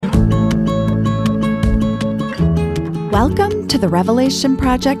Welcome to the Revelation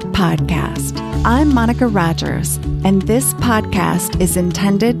Project podcast. I'm Monica Rogers, and this podcast is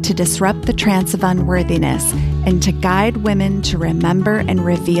intended to disrupt the trance of unworthiness and to guide women to remember and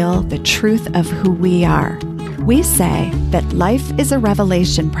reveal the truth of who we are. We say that life is a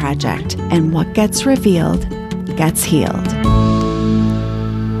revelation project, and what gets revealed gets healed.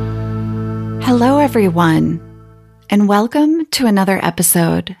 Hello, everyone, and welcome to another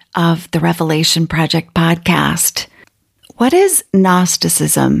episode of the Revelation Project podcast. What is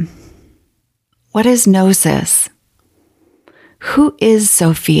Gnosticism? What is Gnosis? Who is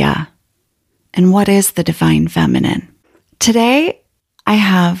Sophia? And what is the Divine Feminine? Today, I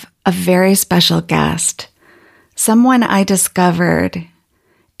have a very special guest, someone I discovered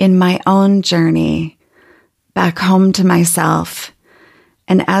in my own journey back home to myself.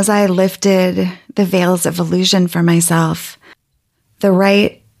 And as I lifted the veils of illusion for myself, the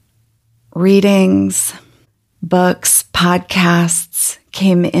right readings, books, podcasts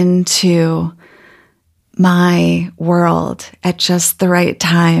came into my world at just the right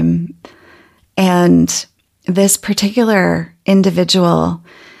time. And this particular individual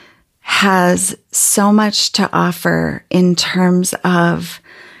has so much to offer in terms of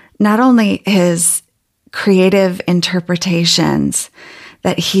not only his creative interpretations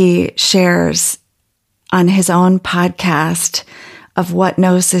that he shares on his own podcast of what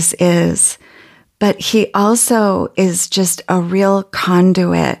Gnosis is, but he also is just a real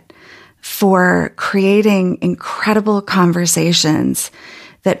conduit for creating incredible conversations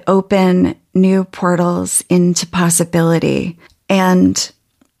that open new portals into possibility. And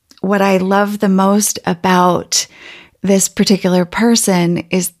what I love the most about this particular person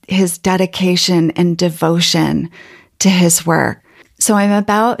is his dedication and devotion to his work. So I'm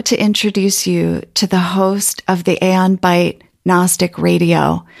about to introduce you to the host of the Aeon Byte Gnostic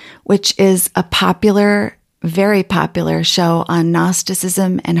Radio, which is a popular, very popular show on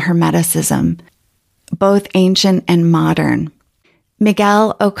Gnosticism and Hermeticism, both ancient and modern.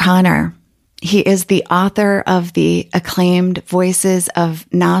 Miguel O'Connor. He is the author of the acclaimed Voices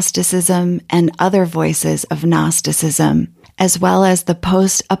of Gnosticism and Other Voices of Gnosticism, as well as the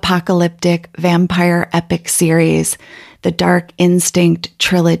post-apocalyptic vampire epic series, the Dark Instinct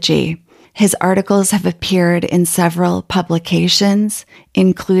Trilogy. His articles have appeared in several publications,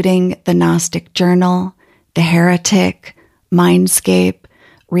 including the Gnostic Journal, The Heretic, Mindscape,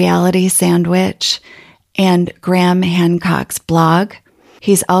 Reality Sandwich, and Graham Hancock's blog.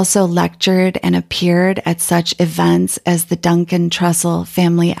 He's also lectured and appeared at such events as the Duncan Trussell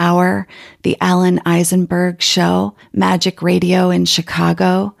Family Hour, the Alan Eisenberg Show, Magic Radio in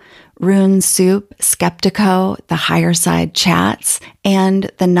Chicago, Rune Soup, Skeptico, the Higher Side Chats,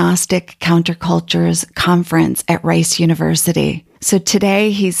 and the Gnostic Countercultures Conference at Rice University. So today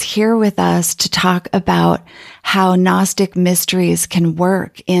he's here with us to talk about how Gnostic mysteries can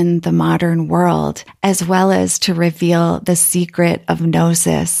work in the modern world, as well as to reveal the secret of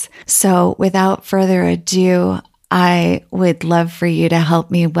Gnosis. So without further ado, I would love for you to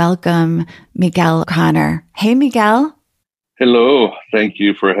help me welcome Miguel O'Connor. Hey, Miguel. Hello. Thank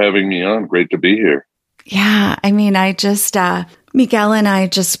you for having me on. Great to be here. Yeah. I mean, Miguel and I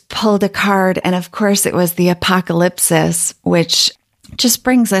just pulled a card, and of course it was the apocalypsis, which just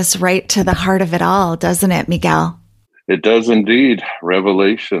brings us right to the heart of it all, doesn't it, Miguel? It does indeed.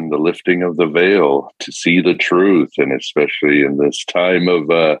 Revelation, the lifting of the veil to see the truth, and especially in this time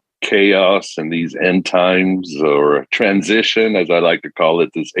of chaos and these end times, or transition, as I like to call it,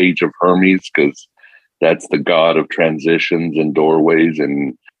 this age of Hermes, because that's the god of transitions and doorways.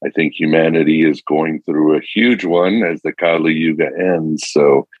 And I think humanity is going through a huge one as the Kali Yuga ends.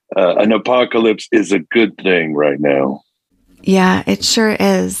 So an apocalypse is a good thing right now. Yeah, it sure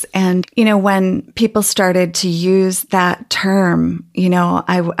is. And, when people started to use that term,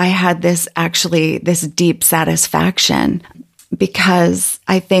 I had this deep satisfaction, because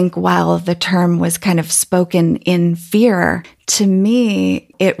I think while the term was kind of spoken in fear, to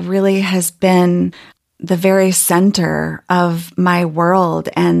me, it really has been the very center of my world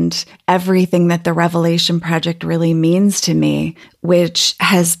and everything that the Revelation Project really means to me, which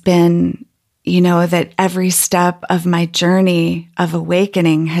has been, that every step of my journey of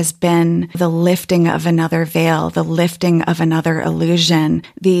awakening has been the lifting of another veil, the lifting of another illusion,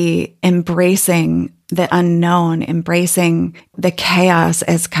 the embracing the unknown, embracing the chaos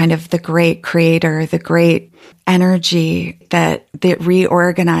as kind of the great creator, the great energy that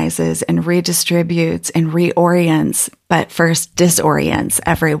reorganizes and redistributes and reorients, but first disorients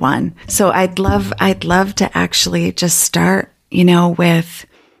everyone. So I'd love to actually just start, with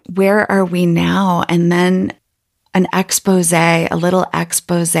where are we now? And then a little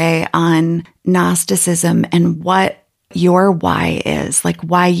expose on Gnosticism and what your why is, like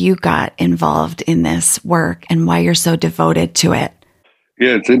why you got involved in this work and why you're so devoted to it.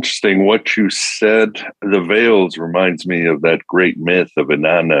 Yeah, it's interesting what you said. The veils reminds me of that great myth of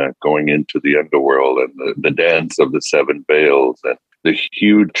Inanna going into the underworld and the dance of the seven veils and the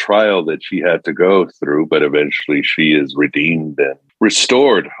huge trial that she had to go through, but eventually she is redeemed and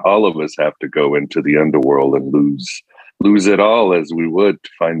restored. All of us have to go into the underworld and lose it all as we would to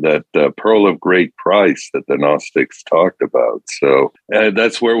find that pearl of great price that the Gnostics talked about. So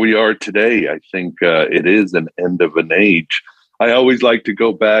that's where we are today. I think it is an end of an age. I always like to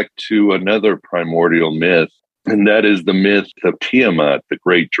go back to another primordial myth, and that is the myth of Tiamat, the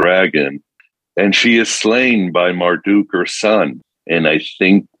great dragon. And she is slain by Marduk, her son. And I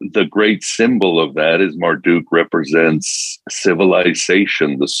think the great symbol of that is Marduk represents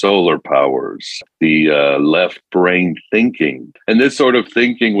civilization, the solar powers, the left brain thinking. And this sort of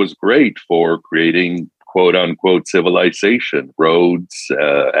thinking was great for creating quote unquote civilization, roads,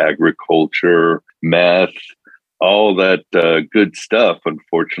 agriculture, math, all that good stuff.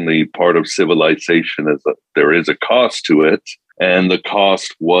 Unfortunately, part of civilization is there is a cost to it. And the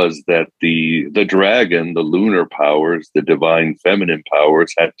cost was that the dragon, the lunar powers, the divine feminine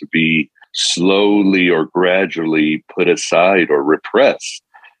powers had to be slowly or gradually put aside or repressed.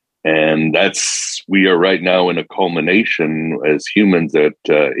 And we are right now in a culmination as humans that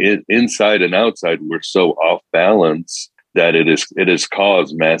inside and outside, we're so off balance that it has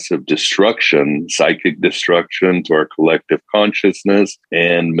caused massive destruction, psychic destruction to our collective consciousness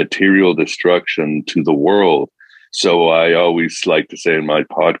and material destruction to the world. So I always like to say in my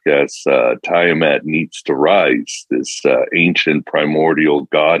podcast, Tiamat needs to rise, this ancient primordial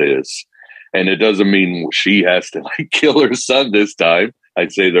goddess. And it doesn't mean she has to kill her son this time.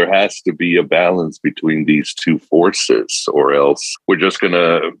 I'd say there has to be a balance between these two forces, or else we're just going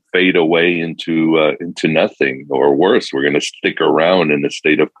to fade away into nothing, or worse, we're going to stick around in a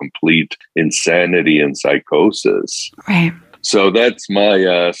state of complete insanity and psychosis. Right. So that's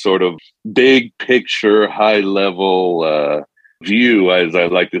my sort of big picture, high level view. As I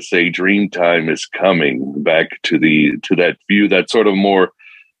like to say, dream time is coming back to that view, that sort of more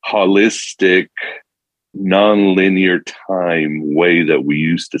holistic, non-linear time way that we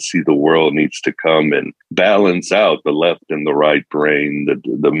used to see the world needs to come and balance out the left and the right brain,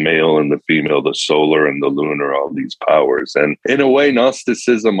 the male and the female, the solar and the lunar, all these powers. And in a way,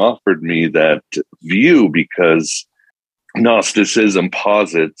 Gnosticism offered me that view, because Gnosticism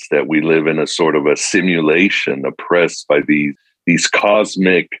posits that we live in a sort of a simulation oppressed by these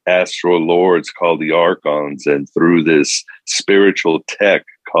cosmic astral lords called the archons, and through this spiritual tech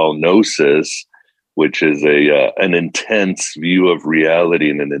called gnosis, which is an intense view of reality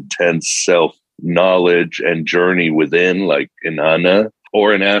and an intense self-knowledge and journey within, like Inanna,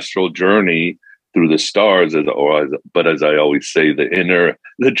 or an astral journey through the stars, but as I always say,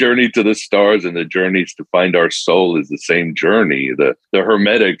 the journey to the stars and the journeys to find our soul is the same journey. The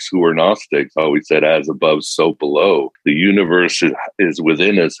Hermetics, who were Gnostics, always said, as above, so below. The universe is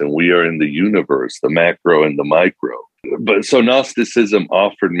within us, and we are in the universe, the macro and the micro. But so Gnosticism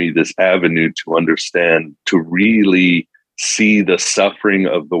offered me this avenue to understand, to really see the suffering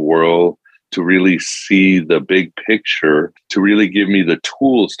of the world, to really see the big picture, to really give me the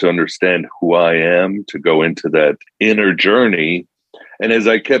tools to understand who I am, to go into that inner journey. And as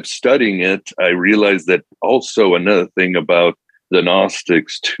I kept studying it, I realized that also another thing about the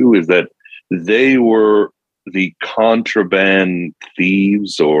Gnostics too is that they were the contraband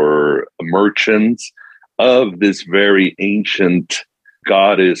thieves or merchants of this very ancient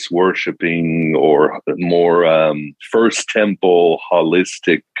goddess worshiping, or more first temple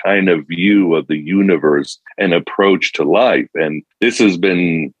holistic kind of view of the universe and approach to life. And this has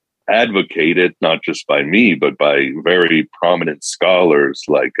been advocated not just by me, but by very prominent scholars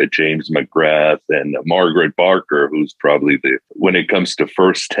like James McGrath and Margaret Barker, who's probably when it comes to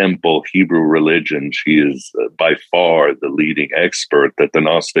first temple Hebrew religion, she is by far the leading expert, that the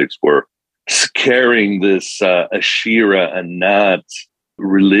Gnostics were carrying this Asherah Anat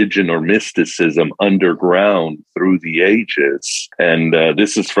religion or mysticism underground through the ages. And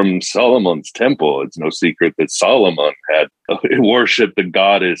this is from Solomon's temple. It's no secret that Solomon had worshipped the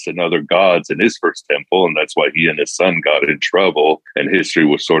goddess and other gods in his first temple, and that's why he and his son got in trouble, and history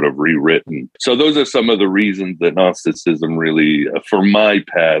was sort of rewritten. So those are some of the reasons that Gnosticism really, for my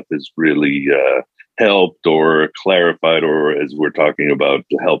path, is really helped or clarified, or as we're talking about,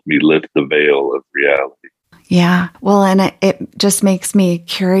 to help me lift the veil of reality. Yeah. Well, and it just makes me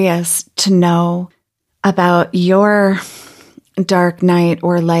curious to know about your dark night,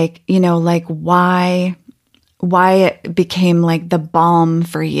 or why it became like the balm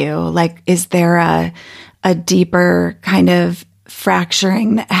for you. Like, is there a deeper kind of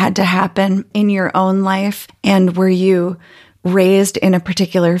fracturing that had to happen in your own life? And were you raised in a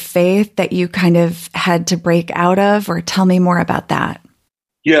particular faith that you kind of had to break out of? Or tell me more about that.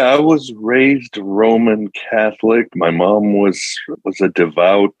 Yeah, I was raised Roman Catholic. My mom was a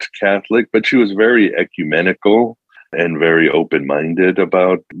devout Catholic, but she was very ecumenical and very open-minded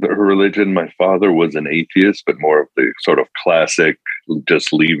about her religion. My father was an atheist, but more of the sort of classic,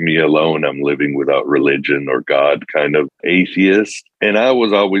 just leave me alone, I'm living without religion or God kind of atheist. And I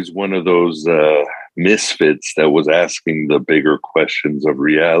was always one of those misfits that was asking the bigger questions of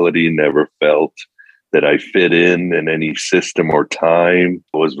reality, never felt that I fit in any system or time.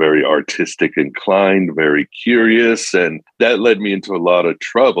 I was very artistic inclined, very curious, and that led me into a lot of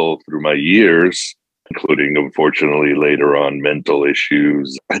trouble through my years, including, unfortunately, later on, mental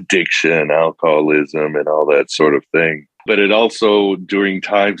issues, addiction, alcoholism, and all that sort of thing. But it also, during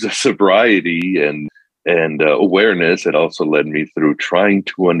times of sobriety and awareness, it also led me through trying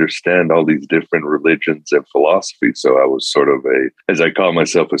to understand all these different religions and philosophies. So I was sort of as I call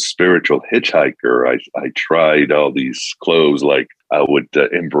myself, a spiritual hitchhiker. I tried all these clothes, like I would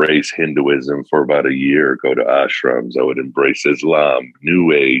embrace Hinduism for about a year, go to ashrams. I would embrace Islam,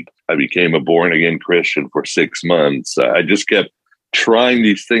 New Age. I became a born-again Christian for 6 months. I just kept trying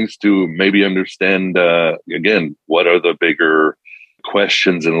these things to maybe understand, again, what are the bigger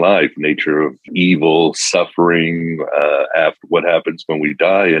questions in life, nature of evil, suffering, after what happens when we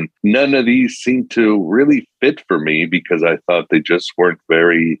die. And none of these seemed to really fit for me because I thought they just weren't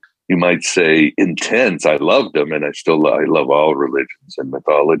very, you might say, intense. I loved them, and I love all religions and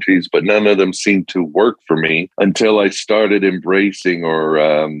mythologies, but none of them seemed to work for me until I started embracing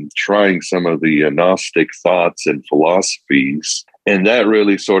or trying some of the Gnostic thoughts and philosophies. And that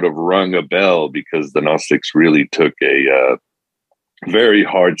really sort of rung a bell because the Gnostics really took a very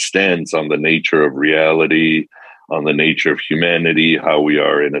hard stance on the nature of reality, on the nature of humanity, how we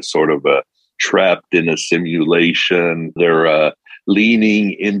are in a sort of a trapped in a simulation. They're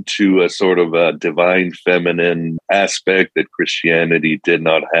leaning into a sort of a divine feminine aspect that Christianity did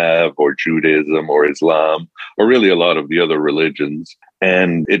not have, or Judaism or Islam, or really a lot of the other religions.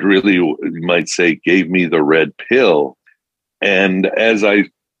 And it really, you might say, gave me the red pill. And as I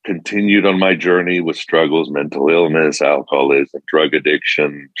continued on my journey with struggles, mental illness, alcoholism, drug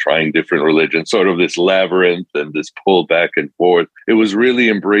addiction, trying different religions, sort of this labyrinth and this pull back and forth. It was really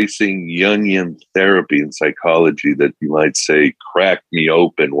embracing Jungian therapy and psychology that you might say cracked me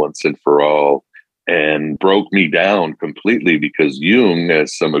open once and for all and broke me down completely, because Jung,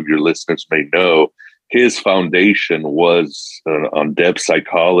 as some of your listeners may know, his foundation was on depth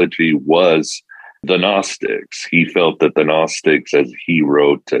psychology was the Gnostics. He felt that the Gnostics, as he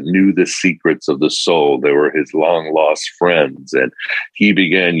wrote, knew the secrets of the soul. They were his long lost friends. And he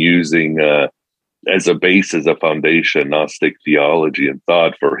began using as a base, as a foundation, Gnostic theology and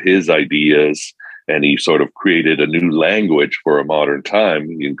thought for his ideas. And he sort of created a new language for a modern time.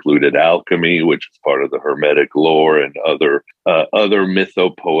 He included alchemy, which is part of the Hermetic lore, and other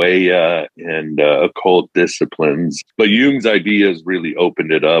mythopoeia and occult disciplines. But Jung's ideas really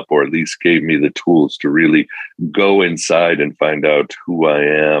opened it up, or at least gave me the tools to really go inside and find out who I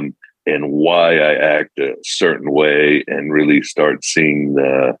am and why I act a certain way, and really start taking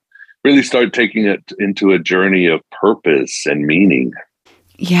it into a journey of purpose and meaning.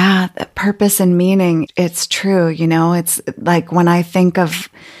 Yeah, the purpose and meaning. It's true. It's like when I think of,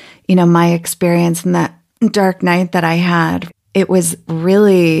 my experience in that dark night that I had, it was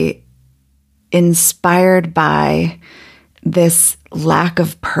really inspired by this lack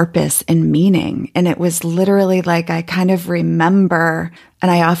of purpose and meaning. And it was literally like, I kind of remember,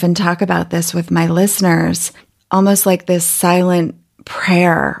 and I often talk about this with my listeners, almost like this silent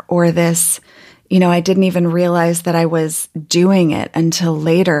prayer, or this, I didn't even realize that I was doing it until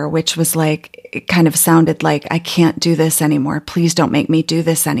later, which was like, it kind of sounded like, I can't do this anymore. Please don't make me do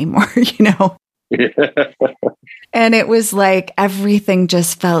this anymore, Yeah. And it was like, everything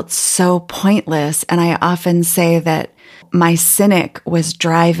just felt so pointless. And I often say that my cynic was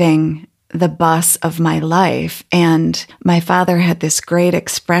driving the bus of my life. And my father had this great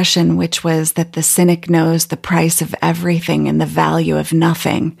expression, which was that the cynic knows the price of everything and the value of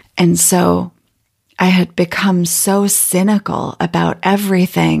nothing. And so I had become so cynical about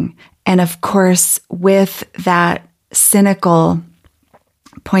everything. And of course, with that cynical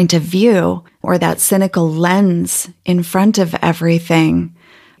point of view, or that cynical lens in front of everything,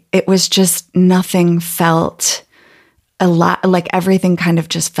 it was just, nothing felt a lot, like everything kind of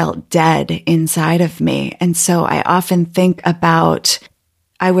just felt dead inside of me. And so I often think about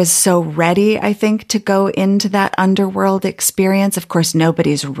I was so ready, I think, to go into that underworld experience. Of course,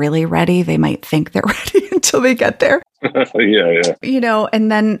 nobody's really ready. They might think they're ready until they get there. Yeah.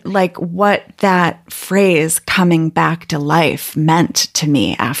 And then like what that phrase coming back to life meant to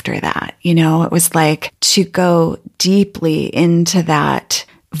me after that, it was like to go deeply into that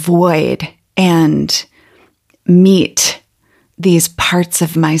void and meet these parts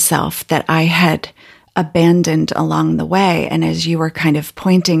of myself that I had abandoned along the way. And as you were kind of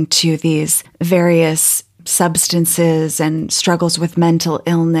pointing to these various substances and struggles with mental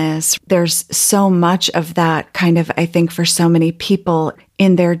illness, there's so much of that kind of, I think, for so many people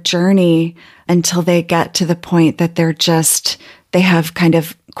in their journey until they get to the point that they have kind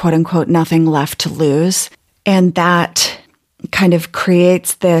of quote unquote nothing left to lose. And that kind of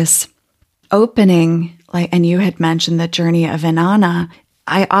creates this opening, and you had mentioned the journey of Inanna.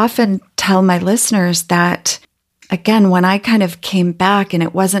 I often tell my listeners that, again, when I kind of came back, and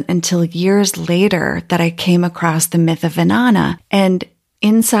it wasn't until years later that I came across the myth of Inanna. And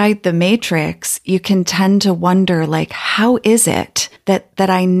inside the matrix, you can tend to wonder, like, how is it that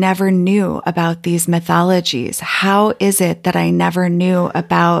I never knew about these mythologies? How is it that I never knew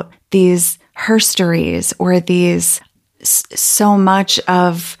about these herstories or these so much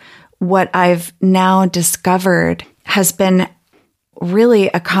of what I've now discovered has been really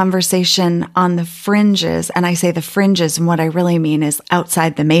a conversation on the fringes. And I say the fringes, and what I really mean is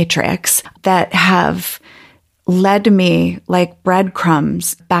outside the matrix, that have led me like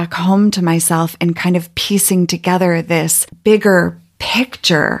breadcrumbs back home to myself and kind of piecing together this bigger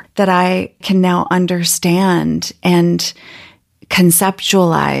picture that I can now understand and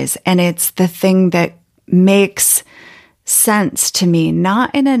conceptualize. And it's the thing that makes sense to me,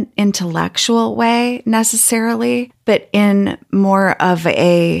 not in an intellectual way necessarily, but in more of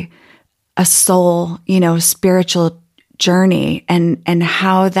a soul, spiritual journey. And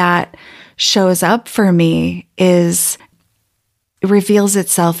how that shows up for me it reveals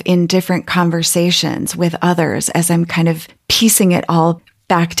itself in different conversations with others as I'm kind of piecing it all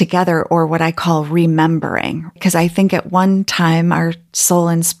back together, or what I call remembering. Because I think at one time our soul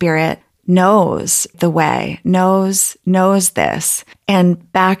and spirit knows the way, knows this,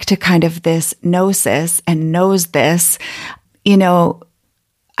 and back to kind of this gnosis and knows this,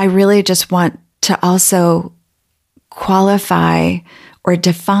 I really just want to also qualify or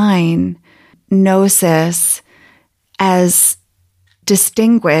define gnosis as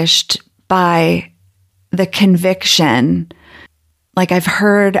distinguished by the conviction. Like, I've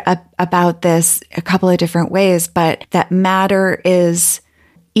heard about this a couple of different ways, but that matter is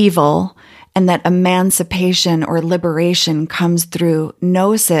evil, and that emancipation or liberation comes through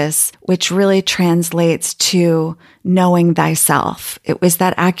gnosis, which really translates to knowing thyself. Was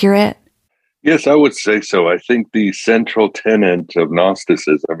that accurate? Yes, I would say so. I think the central tenet of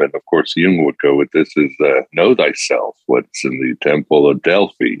Gnosticism, and of course Jung would go with this, is know thyself, what's in the Temple of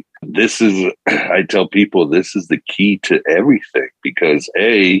Delphi. This is, I tell people, this is the key to everything, because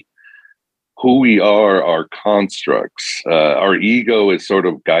who we are constructs. Our ego is sort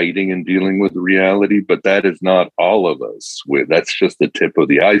of guiding and dealing with reality, but that is not all of us. That's just the tip of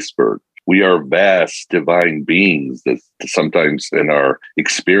the iceberg. We are vast divine beings that sometimes in our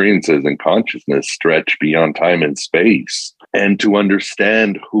experiences and consciousness stretch beyond time and space. And to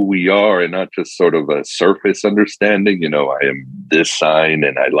understand who we are, and not just sort of a surface understanding, I am this sign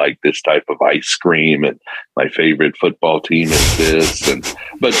and I like this type of ice cream and my favorite football team is this,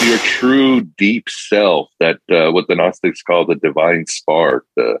 but your true deep self, that what the Gnostics call the divine spark,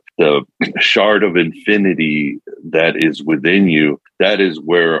 the shard of infinity that is within you, that is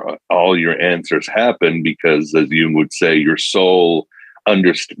where all your answers happen, because, as Jung would say, your soul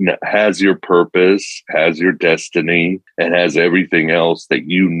has your purpose, has your destiny, and has everything else that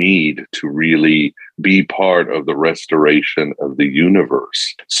you need to really be part of the restoration of the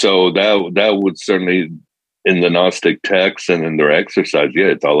universe. So that would certainly, in the Gnostic texts and in their exercise,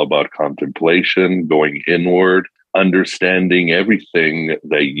 it's all about contemplation, going inward, understanding everything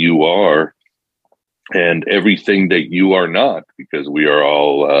that you are and everything that you are not, because we are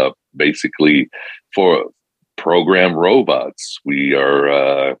all basically program robots. We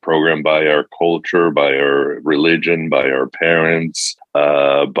are programmed by our culture, by our religion, by our parents,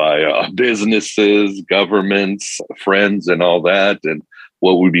 by our businesses, governments, friends, and all that. And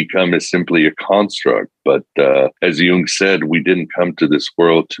what we become is simply a construct. But as Jung said, we didn't come to this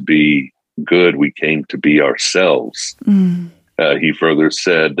world to be good. We came to be ourselves. He further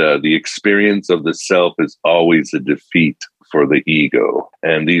said, the experience of the self is always a defeat for the ego.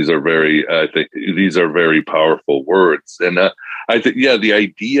 And these are very powerful words. And I think, the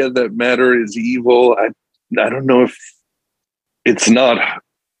idea that matter is evil, I don't know if it's not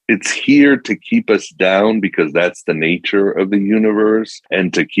it's here to keep us down because that's the nature of the universe,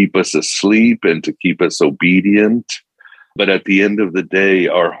 and to keep us asleep and to keep us obedient. But at the end of the day,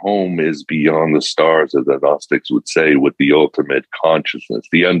 our home is beyond the stars, as the Gnostics would say, with the ultimate consciousness,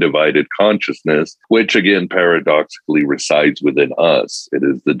 the undivided consciousness, which again, paradoxically resides within us. It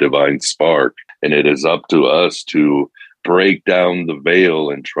is the divine spark, and it is up to us to break down the veil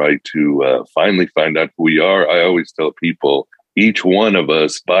and try to finally find out who we are. I always tell people, each one of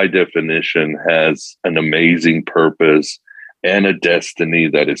us, by definition, has an amazing purpose and a destiny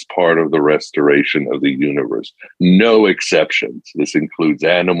that is part of the restoration of the universe. No exceptions. This includes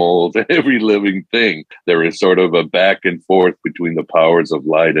animals and every living thing. There is sort of a back and forth between the powers of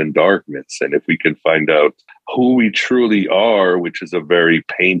light and darkness. And if we can find out who we truly are, which is a very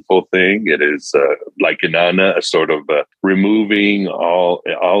painful thing, it is like Inanna, a sort of removing all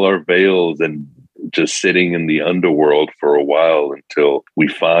our veils and just sitting in the underworld for a while until we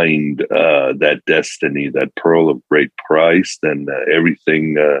find that destiny, that pearl of great price, then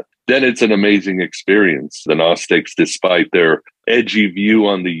everything, then it's an amazing experience. The Gnostics, despite their edgy view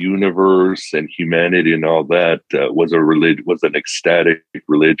on the universe and humanity and all that, was an ecstatic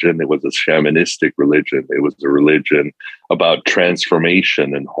religion. It was a shamanistic religion. It was a religion about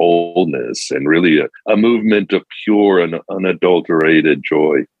transformation and wholeness, and really a movement of pure and unadulterated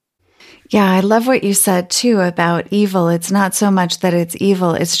joy. Yeah, I love what you said too about evil. It's not so much that it's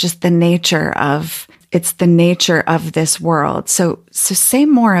evil, it's just the nature of this world. So say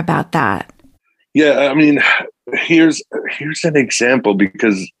more about that. Yeah, I mean, here's an example,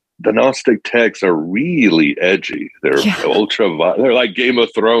 because the Gnostic texts are really edgy. They're they're like Game of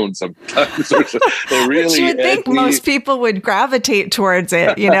Thrones sometimes. They're really you would think edgy. most people would gravitate towards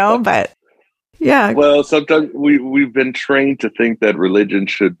it, but yeah. Well, sometimes we've been trained to think that religion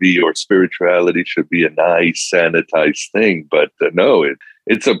should be, or spirituality should be, a nice, sanitized thing. But no,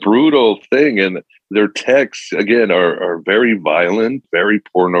 it's a brutal thing. And their texts, again, are very violent, very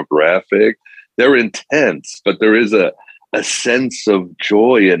pornographic. They're intense, but there is a sense of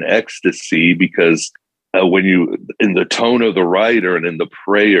joy and ecstasy, because when you, in the tone of the writer and in the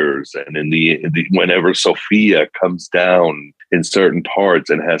prayers and in the whenever Sophia comes down in certain parts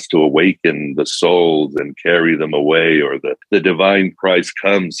and has to awaken the souls and carry them away, or the divine Christ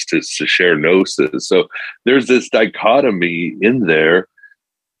comes to share gnosis. So there's this dichotomy in there.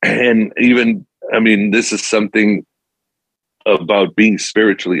 And even, I mean, this is something about being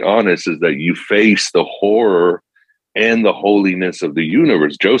spiritually honest, is that you face the horror and the holiness of the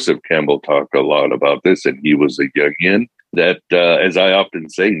universe. Joseph Campbell talked a lot about this, and he was a Jungian, that, as I often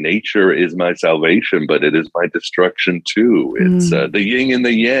say, nature is my salvation, but it is my destruction too. It's the yin and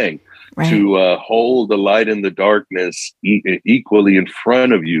the yang, right, to hold the light and the darkness equally in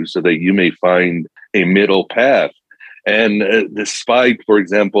front of you so that you may find a middle path. And despite, for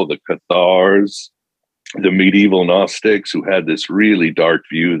example, the Cathars, the medieval Gnostics, who had this really dark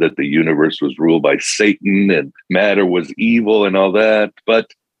view that the universe was ruled by Satan and matter was evil and all that.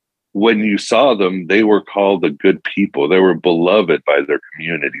 But when you saw them, they were called the good people. They were beloved by their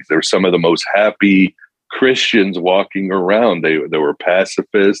communities. They were some of the most happy Christians walking around. They were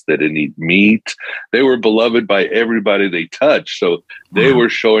pacifists. They didn't eat meat. They were beloved by everybody they touched. So they were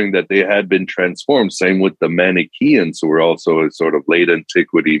showing that they had been transformed. Same with the Manichaeans, who were also a sort of late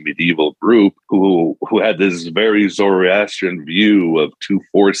antiquity medieval group who had this very Zoroastrian view of two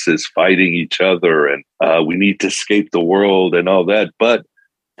forces fighting each other, and we need to escape the world and all that. But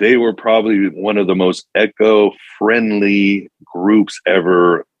they were probably one of the most eco-friendly groups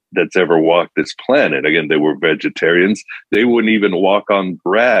that's ever walked this planet. Again, they were vegetarians. They wouldn't even walk on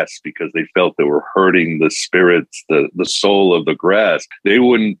grass because they felt they were hurting the spirits, the soul of the grass. They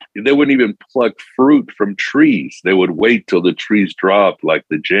wouldn't even pluck fruit from trees. They would wait till the trees dropped, like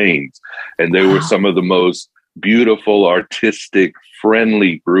the Jains. And they were some of the most beautiful, artistic,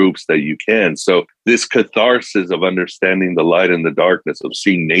 friendly groups that you can. So this catharsis of understanding the light and the darkness, of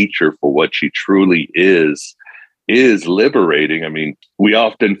seeing nature for what she truly is liberating. I mean, we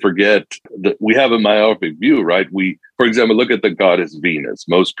often forget that we have a myopic view, right? For example, look at the goddess Venus.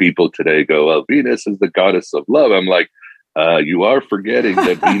 Most people today go, well, Venus is the goddess of love. I'm like, you are forgetting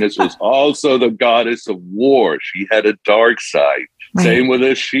that Venus was also the goddess of war. She had a dark side. Right. Same with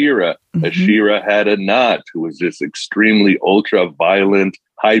Ashira. Mm-hmm. Ashira had a Nat, who was this extremely ultra-violent,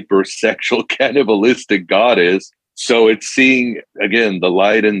 hypersexual, cannibalistic goddess. So it's seeing, again, the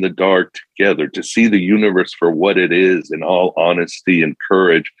light and the dark together, to see the universe for what it is in all honesty and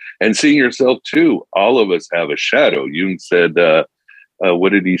courage, and seeing yourself too. All of us have a shadow. Jung said,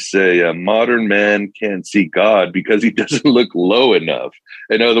 what did he say? Modern man can't see God because he doesn't look low enough.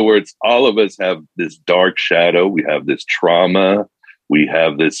 In other words, all of us have this dark shadow. We have this trauma. We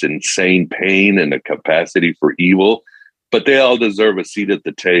have this insane pain and a capacity for evil, but they all deserve a seat at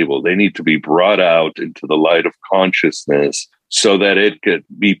the table. They need to be brought out into the light of consciousness so that it could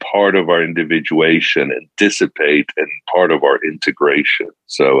be part of our individuation and dissipate and part of our integration.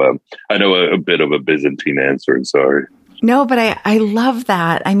 So I know a bit of a Byzantine answer, sorry. No, but I love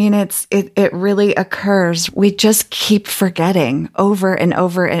that. I mean, it really occurs. We just keep forgetting over and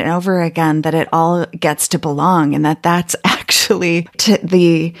over and over again that it all gets to belong, and that's actually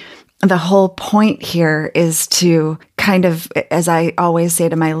the whole point here is to kind of, as I always say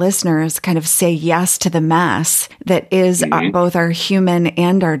to my listeners, kind of say yes to the mess that is both our human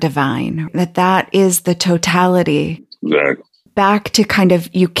and our divine, that is the totality. Exactly. Back to kind of,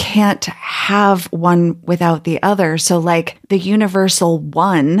 you can't have one without the other. So like the universal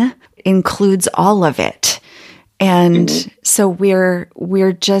one includes all of it. And so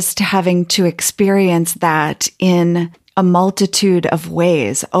we're just having to experience that in a multitude of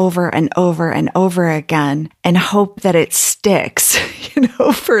ways over and over and over again and hope that it sticks,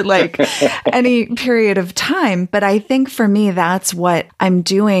 for like any period of time. But I think for me, that's what I'm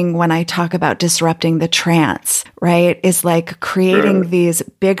doing when I talk about disrupting the trance, right? Is like creating these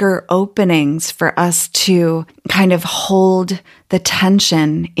bigger openings for us to kind of hold the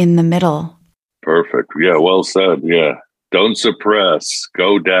tension in the middle. Perfect. Yeah, well said. Yeah. Don't suppress,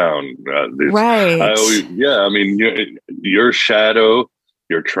 go down. Right. Your shadow,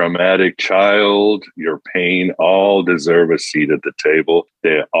 your traumatic child, your pain, all deserve a seat at the table.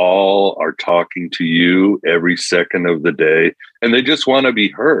 They all are talking to you every second of the day, and they just want to be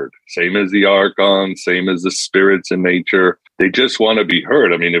heard. Same as the archons, same as the spirits in nature. They just want to be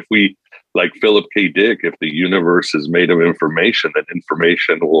heard. I mean, if we, like Philip K. Dick, if the universe is made of information, then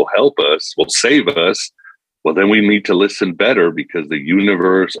information will help us, will save us. Well, then we need to listen better because the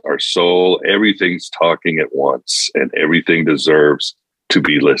universe, our soul, everything's talking at once and everything deserves to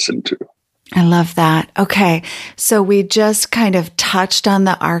be listened to. I love that. Okay. So we just kind of touched on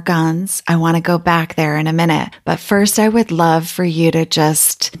the archons. I want to go back there in a minute. But first, I would love for you to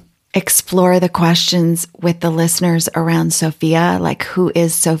just explore the questions with the listeners around Sophia, like who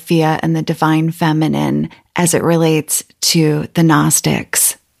is Sophia and the divine feminine as it relates to the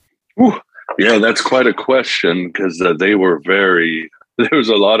Gnostics? Ooh. Yeah, that's quite a question because there was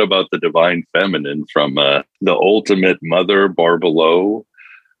a lot about the divine feminine from the ultimate mother, Barbelo.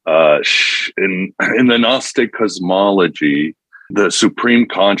 In the Gnostic cosmology, the supreme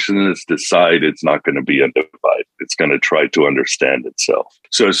consciousness decides it's not going to be undivided. It's going to try to understand itself.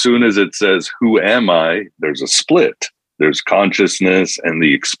 So as soon as it says, who am I? There's a split. There's consciousness and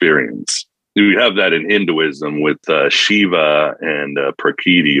the experience. We have that in Hinduism with Shiva and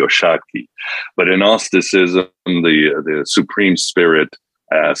Prakriti or Shakti. But in Gnosticism, the Supreme Spirit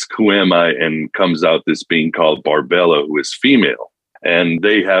asks, who am I? And comes out this being called Barbella, who is female. And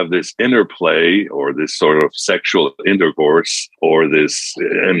they have this interplay or this sort of sexual intercourse or this,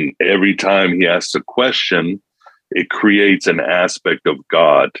 and every time he asks a question, it creates an aspect of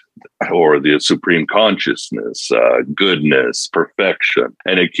God or the supreme consciousness, goodness, perfection,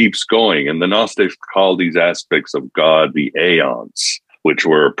 and it keeps going. And the Gnostics call these aspects of God the aeons, which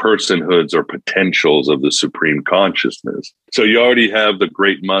were personhoods or potentials of the supreme consciousness. So you already have the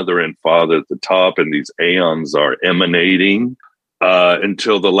great mother and father at the top, and these aeons are emanating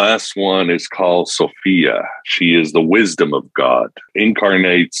until the last one is called Sophia. She is the wisdom of God,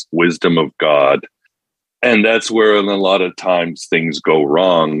 incarnates wisdom of God. And that's where a lot of times things go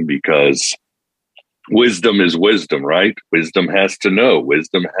wrong because wisdom is wisdom, right? Wisdom has to know.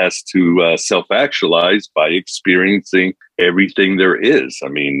 Wisdom has to self-actualize by experiencing everything there is. I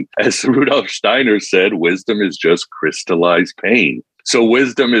mean, as Rudolf Steiner said, wisdom is just crystallized pain. So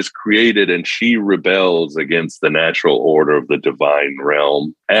wisdom is created and she rebels against the natural order of the divine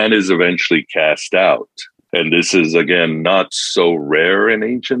realm and is eventually cast out. And this is, again, not so rare in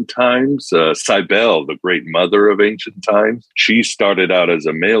ancient times. Cybele, the great mother of ancient times, she started out as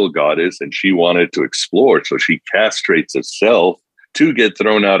a male goddess and she wanted to explore. So she castrates herself to get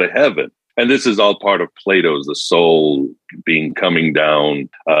thrown out of heaven. And this is all part of Plato's, the soul coming down,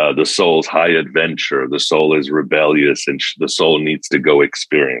 the soul's high adventure. The soul is rebellious and the soul needs to go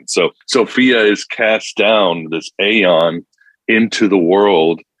experience. So Sophia is cast down, this aeon, into the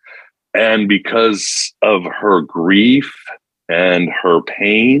world. And because of her grief and her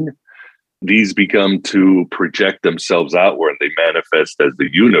pain, these become to project themselves outward. They manifest as the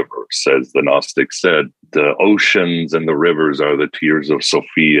universe, as the Gnostics said. The oceans and the rivers are the tears of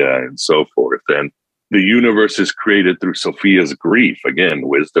Sophia and so forth. And the universe is created through Sophia's grief. Again,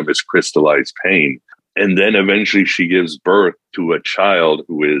 wisdom is crystallized pain. And then eventually she gives birth to a child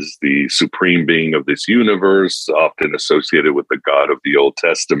who is the supreme being of this universe, often associated with the God of the Old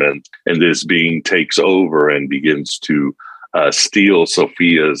Testament. And this being takes over and begins to steal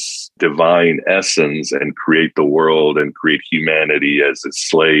Sophia's divine essence and create the world and create humanity as its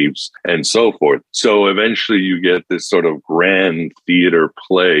slaves and so forth. So eventually you get this sort of grand theater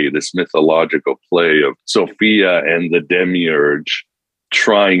play, this mythological play of Sophia and the demiurge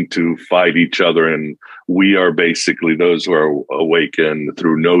trying to fight each other. And we are basically those who are awakened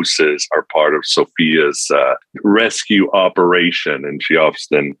through Gnosis are part of Sophia's rescue operation. And she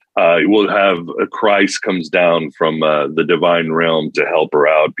often will have Christ comes down from the divine realm to help her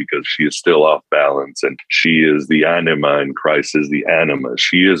out because she is still off balance. And she is the anima and Christ is the anima.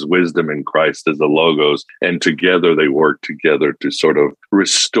 She is wisdom and Christ is the logos. And together they work together to sort of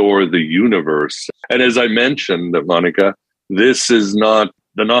restore the universe. And as I mentioned, Monica, this is not,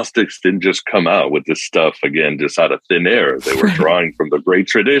 the Gnostics didn't just come out with this stuff, again, just out of thin air. They were drawing from the great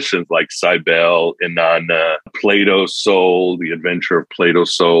traditions like Cybele, Inanna, Plato's soul, the adventure of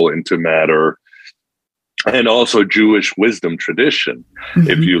Plato's soul into matter, and also Jewish wisdom tradition. Mm-hmm.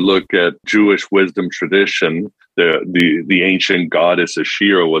 If you look at Jewish wisdom tradition, the ancient goddess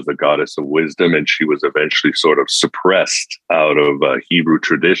Ashera was a goddess of wisdom, and she was eventually sort of suppressed out of Hebrew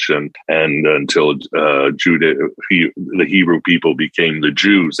tradition, and until the Hebrew people became the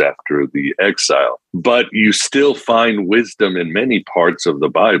Jews after the exile. But you still find wisdom in many parts of the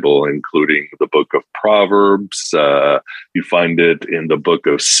Bible, including the book of Proverbs. You find it in the book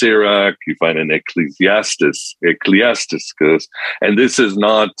of Sirach. You find it in Ecclesiasticus. And this is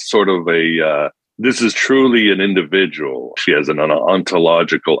not sort of this is truly an individual. She has an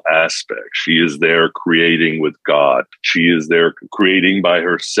ontological aspect. She is there creating with God. She is there creating by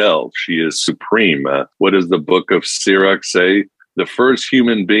herself. She is supreme. What does the book of Sirach say? The first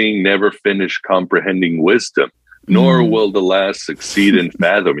human being never finished comprehending wisdom, nor will the last succeed in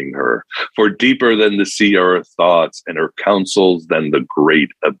fathoming her. For deeper than the sea are her thoughts, and her counsels than the great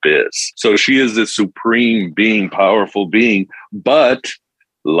abyss. So she is the supreme being, powerful being, but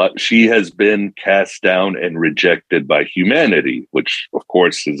she has been cast down and rejected by humanity, which of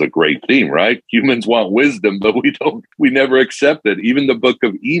course is a great theme, right? Humans want wisdom, but we never accept it. Even the book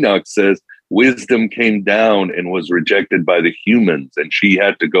of Enoch says wisdom came down and was rejected by the humans, and she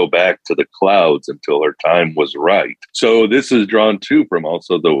had to go back to the clouds until her time was right. So this is drawn too from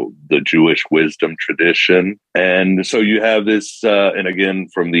also the Jewish wisdom tradition. And so you have this, and again,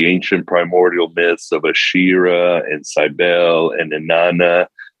 from the ancient primordial myths of Ashera and Cybele and Inanna,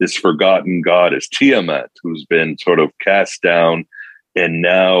 this forgotten goddess Tiamat, who's been sort of cast down. And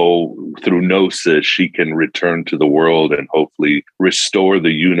now through Gnosis, she can return to the world and hopefully restore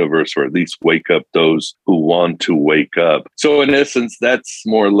the universe, or at least wake up those who want to wake up. So in essence, that's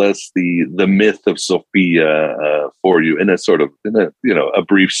more or less the myth of Sophia for you in a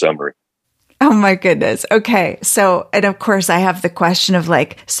brief summary. Oh my goodness. Okay. So, and of course I have the question of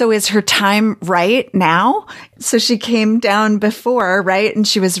so is her time right now? So she came down before, right? And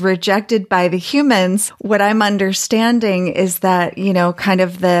she was rejected by the humans. What I'm understanding is that, kind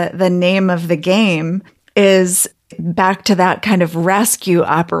of the name of the game is back to that kind of rescue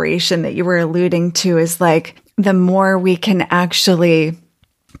operation that you were alluding to, is the more we can actually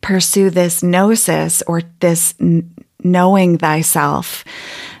pursue this gnosis, or this knowing thyself,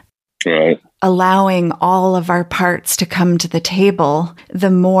 right, allowing all of our parts to come to the table, the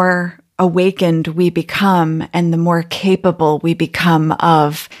more awakened we become and the more capable we become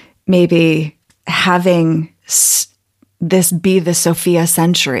of maybe having this be the Sophia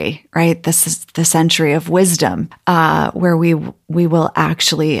century, right? This is the century of wisdom, where we will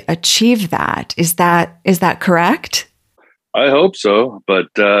actually achieve that. Is that correct? I hope so, but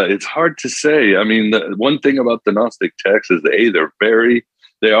it's hard to say. I mean, the one thing about the Gnostic texts is they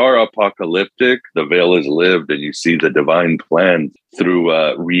are apocalyptic. The veil is lived, and you see the divine plan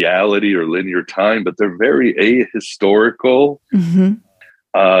through reality or linear time, but they're very ahistorical. Mm-hmm.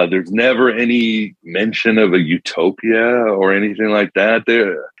 There's never any mention of a utopia or anything like that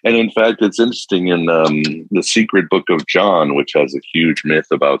there. And in fact, it's interesting in the secret book of John, which has a huge myth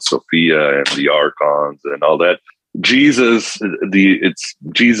about Sophia and the archons and all that. Jesus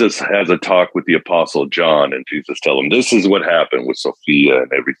has a talk with the apostle John, and Jesus tells him this is what happened with Sophia and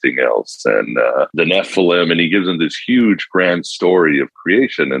everything else, and the Nephilim, and he gives him this huge grand story of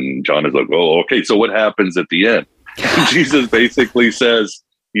creation. And John is like, "Oh, okay, so what happens at the end?" And Jesus basically says,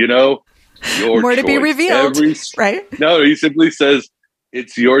 your more choice. To be revealed, right? No, he simply says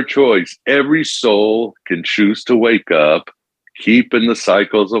it's your choice. Every soul can choose to wake up, keep in the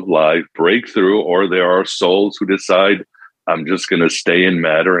cycles of life, break through, or there are souls who decide, I'm just going to stay in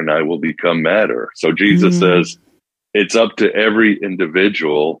matter and I will become matter. So Jesus says it's up to every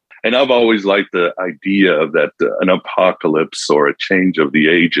individual. And I've always liked the idea of that, an apocalypse or a change of the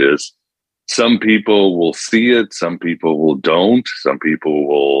ages. Some people will see it. Some people don't. Some people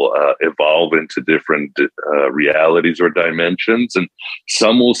will evolve into different realities or dimensions. And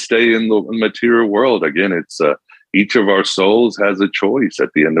some will stay in the material world. Again, it's each of our souls has a choice at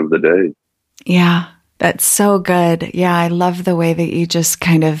the end of the day. Yeah, that's so good. Yeah, I love the way that you just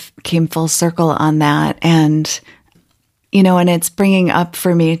kind of came full circle on that. And, you know, and it's bringing up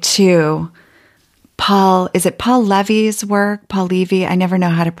for me too, is it Paul Levy's work? Paul Levy? I never know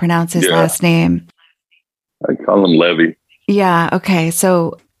how to pronounce his last name. I call him Levy. Yeah. Okay.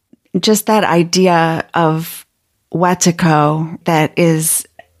 So just that idea of Wetiko, that is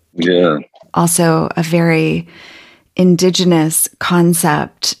also a very indigenous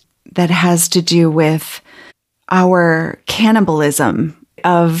concept that has to do with our cannibalism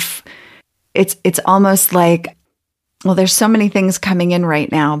of it's almost like, well, there's so many things coming in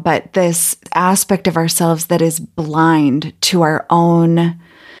right now, but this aspect of ourselves that is blind to our own,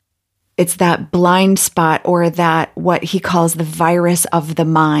 it's that blind spot, or that what he calls the virus of the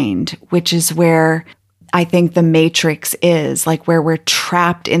mind, which is where I think the matrix is, like where we're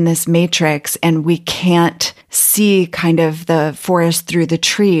trapped in this matrix and we can't see kind of the forest through the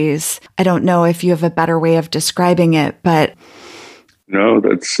trees. I don't know if you have a better way of describing it, but. No,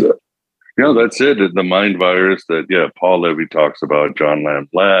 that's it. The mind virus that, Paul Levy talks about, John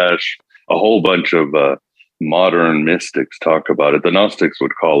Lamplash, a whole bunch of modern mystics talk about it. The Gnostics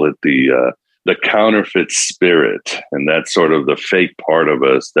would call it the counterfeit spirit. And that's sort of the fake part of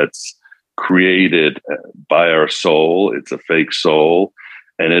us that's created by our soul. It's a fake soul.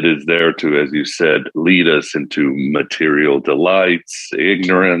 And it is there to, as you said, lead us into material delights,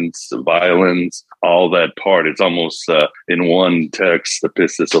 ignorance, violence, all that part. It's almost in one text, the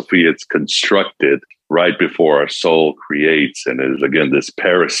Pista Sophia, it's constructed right before our soul creates. And it is, again, this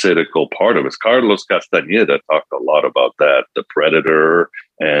parasitical part of us. Carlos Castañeda talked a lot about that, the predator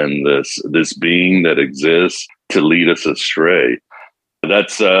and this being that exists to lead us astray.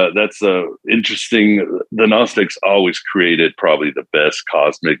 That's interesting. The Gnostics always created probably the best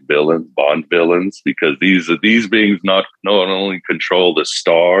cosmic villains, Bond villains, because these beings not only control the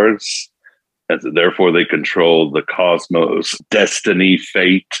stars, and therefore they control the cosmos, destiny,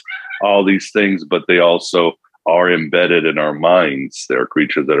 fate, all these things, but they also are embedded in our minds. They're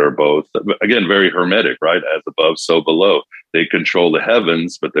creatures that are both, again, very hermetic, right? As above, so below. They control the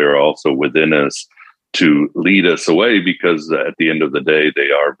heavens, but they're also within us to lead us away, because at the end of the day,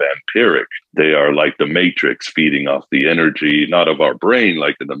 they are vampiric. They are like the Matrix, feeding off the energy, not of our brain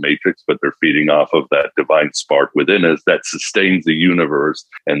like in the Matrix, but they're feeding off of that divine spark within us that sustains the universe.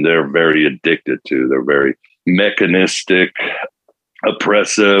 And they're very addicted to, they're very mechanistic,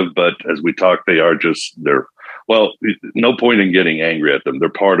 oppressive, but as we talk, well, no point in getting angry at them. They're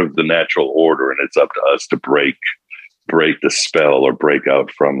part of the natural order, and it's up to us to break the spell or break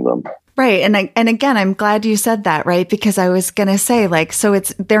out from them. Right. And again, I'm glad you said that, right? Because I was going to say, like, so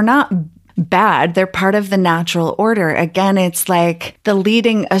they're not bad. They're part of the natural order. Again, it's like the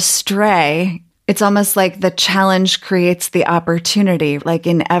leading astray. It's almost like the challenge creates the opportunity, like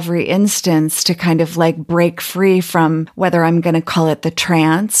in every instance, to kind of like break free from, whether I'm going to call it the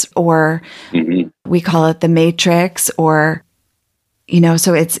trance or we call it the matrix, or, you know,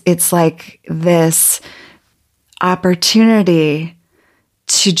 so it's like this opportunity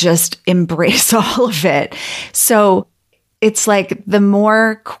to just embrace all of it. So it's like the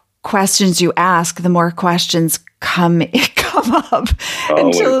more questions you ask, the more questions come up.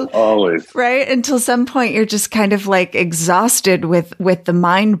 Always. Right? Until some point you're just kind of like exhausted with the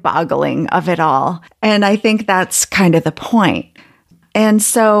mind boggling of it all. And I think that's kind of the point. And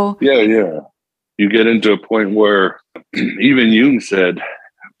so. Yeah. You get into a point where even Jung said,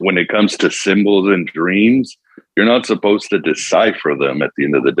 when it comes to symbols and dreams, you're not supposed to decipher them at the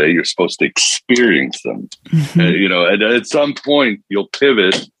end of the day. You're supposed to experience them. And at some point you'll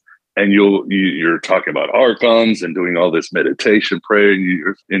pivot and you're talking about archons and doing all this meditation prayer,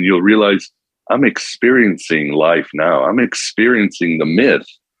 and you'll realize, I'm experiencing life now. I'm experiencing the myth.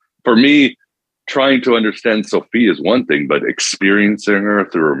 For me, trying to understand Sophia is one thing, but experiencing her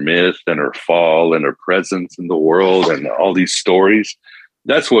through her myth and her fall and her presence in the world and all these stories,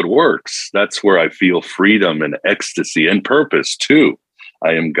 that's what works. That's where I feel freedom and ecstasy and purpose too.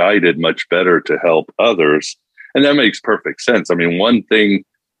 I am guided much better to help others. And that makes perfect sense. I mean, one thing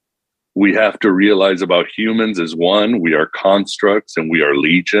we have to realize about humans is one, we are constructs and we are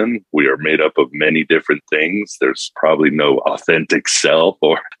legion. We are made up of many different things. There's probably no authentic self,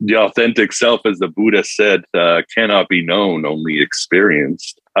 or the authentic self, as the Buddha said, cannot be known, only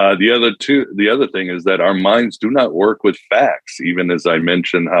experienced. The other thing is that our minds do not work with facts, even as I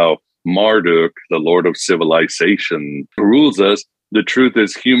mentioned how Marduk, the Lord of Civilization, rules us. The truth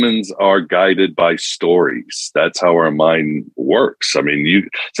is humans are guided by stories. That's how our mind works. I mean,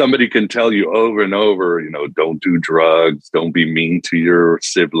 somebody can tell you over and over, don't do drugs, don't be mean to your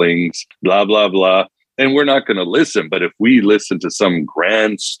siblings, blah, blah, blah. And we're not going to listen. But if we listen to some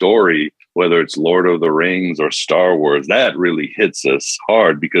grand story, whether it's Lord of the Rings or Star Wars, that really hits us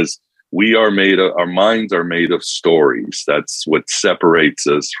hard, because our minds are made of stories. That's what separates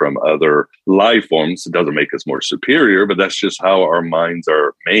us from other life forms. It doesn't make us more superior, but that's just how our minds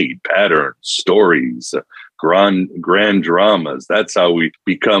are made. Patterns, stories, grand dramas. That's how we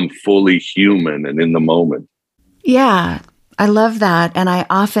become fully human and in the moment. Yeah, I love that. And I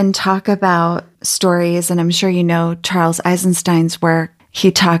often talk about stories, and I'm sure you know Charles Eisenstein's work. He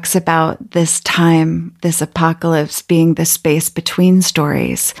talks about this time, this apocalypse, being the space between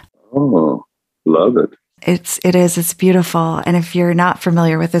stories. Oh, love it. It's beautiful. And if you're not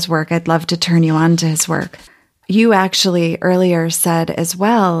familiar with his work, I'd love to turn you on to his work. You actually earlier said as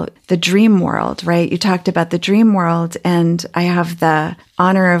well, the dream world, right? You talked about the dream world, and I have the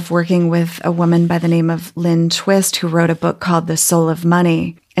honor of working with a woman by the name of Lynn Twist, who wrote a book called The Soul of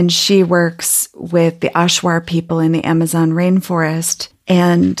Money. And she works with the Ashwar people in the Amazon rainforest.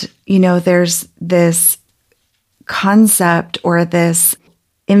 And, there's this concept or this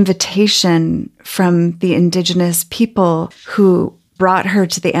invitation from the indigenous people who brought her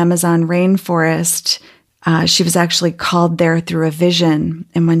to the Amazon rainforest. She was actually called there through a vision.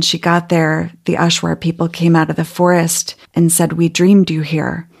 And when she got there, the Ashwar people came out of the forest and said, "We dreamed you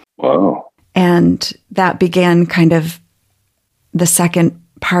here." Wow. And that began kind of the second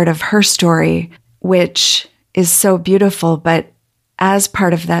part of her story, which is so beautiful. But as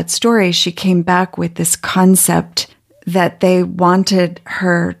part of that story, she came back with this concept that they wanted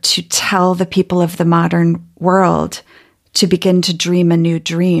her to tell the people of the modern world to begin to dream a new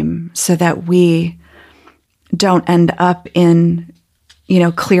dream, so that we don't end up in,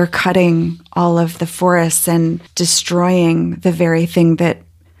 clear cutting all of the forests and destroying the very thing that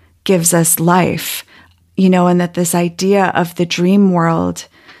gives us life, and that this idea of the dream world,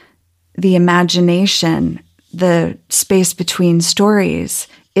 the imagination, the space between stories,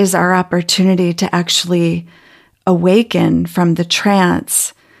 is our opportunity to actually awaken from the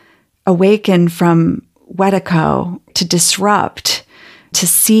trance, awaken from Wetiko, to disrupt, to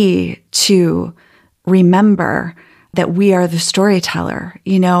see, to remember that we are the storyteller,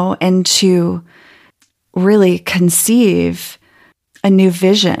 and to really conceive a new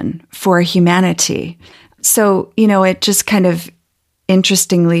vision for humanity. So, it just kind of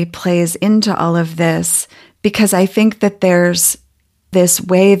interestingly plays into all of this, because I think that there's this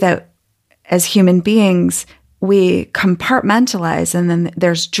way that as human beings, we compartmentalize, and then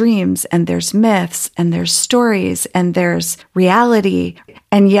there's dreams and there's myths and there's stories and there's reality.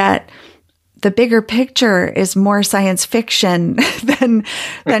 And yet the bigger picture is more science fiction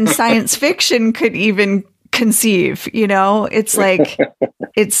than science fiction could even conceive. It's like,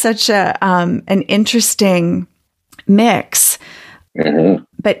 it's such an interesting mix. Mm-hmm.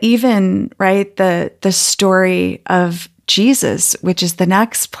 But even, right, the story of Jesus, which is the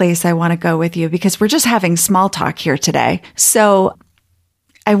next place I want to go with you, because we're just having small talk here today. So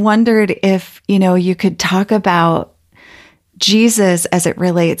I wondered if, you could talk about Jesus as it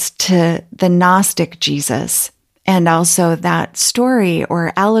relates to the Gnostic Jesus, and also that story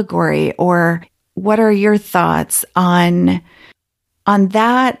or allegory, or what are your thoughts on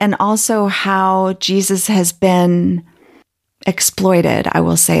that, and also how Jesus has been exploited, I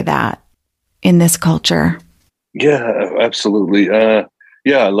will say that, in this culture. Yeah, absolutely. I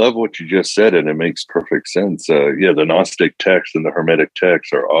love what you just said, and it makes perfect sense. The Gnostic text and the Hermetic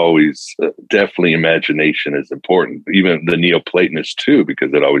texts are always definitely, imagination is important. Even the Neoplatonists too,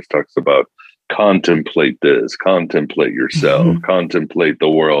 because it always talks about contemplate this, contemplate yourself, mm-hmm. contemplate the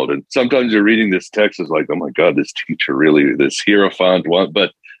world. And sometimes you're reading this text, is like, oh my God, this teacher really, this Hierophant one,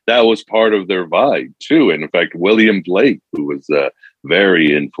 but that was part of their vibe too. And in fact, William Blake, who was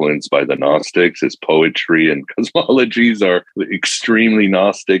very influenced by the Gnostics, his poetry and cosmologies are extremely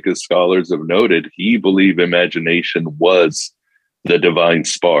Gnostic, as scholars have noted. He believed imagination was the divine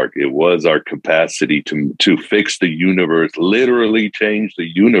spark. It was our capacity to fix the universe, literally change the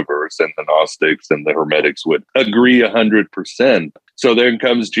universe. And the Gnostics and the Hermetics would agree 100%. So then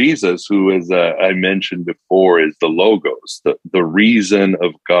comes Jesus, who, as I mentioned before, is the Logos, the reason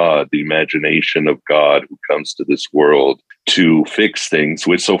of God, the imagination of God, who comes to this world to fix things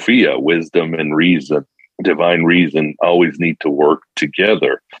with Sophia. Wisdom and reason, divine reason, always need to work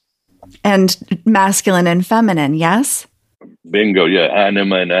together. And masculine and feminine, yes? Bingo, yeah,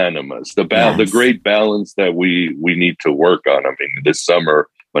 anima and animus. The great balance that we need to work on. I mean, this summer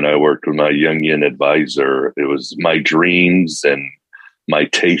when I worked with my Jungian advisor, it was my dreams and my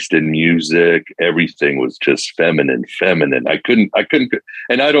taste in music. Everything was just feminine. I couldn't,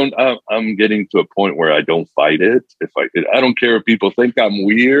 and I'm getting to a point where I don't fight it. I don't care if people think I'm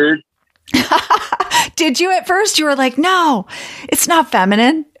weird. Did you at first? You were like, no, it's not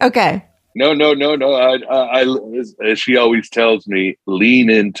feminine. Okay. No. As she always tells me, lean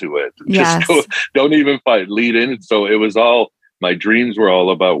into it. Yes. Just don't even fight. Lean in. So it was all, my dreams were all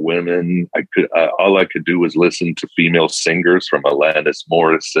about women. All I could do was listen to female singers, from Alanis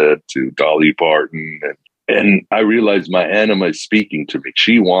Morissette to Dolly Parton. And I realized my anima is speaking to me.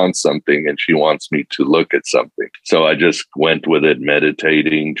 She wants something and she wants me to look at something. So I just went with it,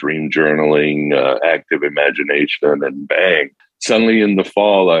 meditating, dream journaling, active imagination, and bang. Suddenly in the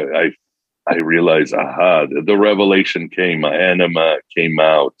fall, I realized, the revelation came. My anima came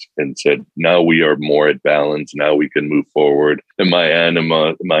out and said, now we are more at balance. Now we can move forward. And my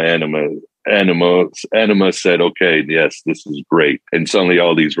anima said, okay, yes, this is great. And suddenly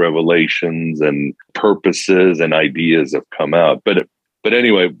all these revelations and purposes and ideas have come out. But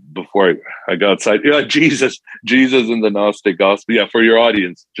anyway, before I go outside, Jesus in the Gnostic gospel. Yeah, for your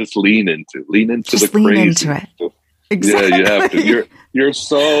audience, just lean into just the lean crazy. into it. Exactly. Yeah, you have to. Your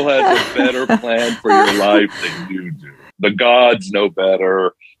soul has a better plan for your life than you do. The gods know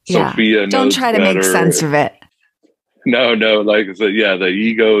better. Sophia knows better. Don't try to make sense of it. No. Like I said, the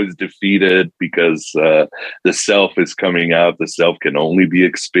ego is defeated because the self is coming out. The self can only be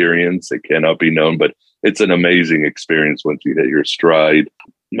experienced. It cannot be known. But it's an amazing experience once you hit your stride.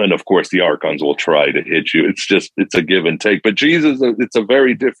 And of course, the archons will try to hit you. It's a give and take. But Jesus, it's a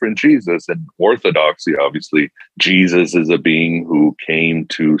very different Jesus. And orthodoxy, obviously, Jesus is a being who came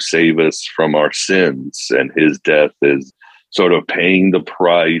to save us from our sins. And his death is sort of paying the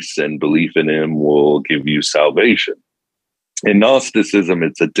price, and belief in him will give you salvation. In Gnosticism,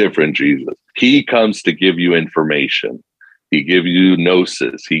 it's a different Jesus. He comes to give you information. He gives you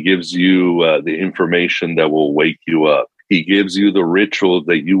gnosis. He gives you the information that will wake you up. He gives you the rituals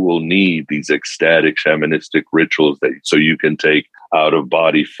that you will need, these ecstatic shamanistic rituals so you can take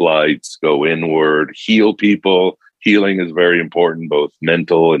out-of-body flights, go inward, heal people. Healing is very important, both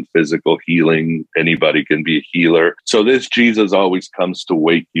mental and physical healing. Anybody can be a healer. So this Jesus always comes to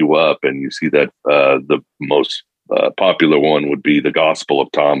wake you up. And you see that the most popular one would be the Gospel of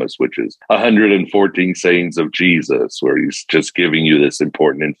Thomas, which is 114 sayings of Jesus, where he's just giving you this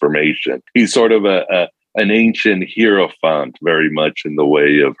important information. He's sort of an ancient hierophant, very much in the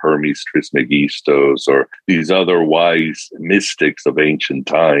way of Hermes Trismegistos or these other wise mystics of ancient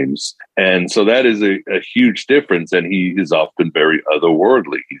times. And so that is a huge difference. And he is often very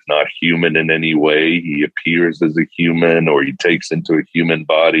otherworldly. He's not human in any way. He appears as a human, or he takes into a human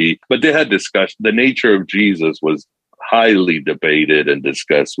body. But they had discussion. The nature of Jesus was highly debated and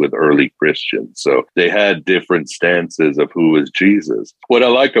discussed with early Christians. So they had different stances of who is Jesus. What I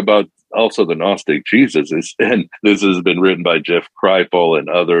like about also the Gnostic Jesus is, and this has been written by Jeff Kripal and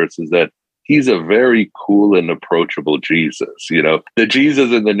others, is that he's a very cool and approachable Jesus. You know, the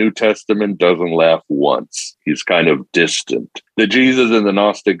Jesus in the New Testament doesn't laugh once. He's kind of distant. The Jesus in the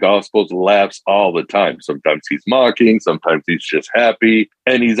Gnostic Gospels laughs all the time. Sometimes he's mocking, sometimes he's just happy.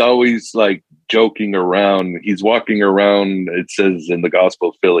 And he's always like joking around. He's walking around. It says in the Gospel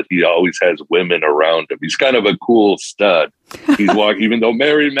of Philip, he always has women around him. He's kind of a cool stud. He's walking, even though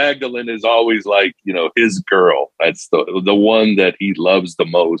Mary Magdalene is always like, you know, his girl. That's the one that he loves the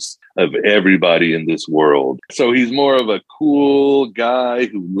most of everybody in this world. So he's more of a cool guy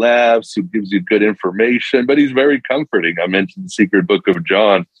who laughs, who gives you good information, but he's very comforting. I mentioned the Secret Book of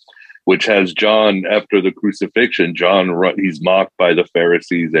John, which has John after the crucifixion. He's mocked by the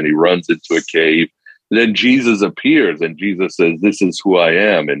Pharisees and he runs into a cave. Then Jesus appears and Jesus says, "This is who I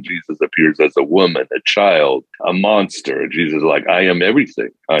am." And Jesus appears as a woman, a child, a monster. And Jesus is like, "I am everything.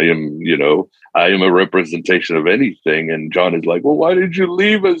 I am a representation of anything." And John is like, "Well, why did you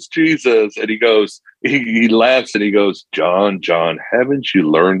leave us, Jesus?" And he goes, he laughs and he goes, John, haven't you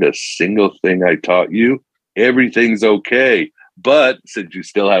learned a single thing I taught you? Everything's okay. But since you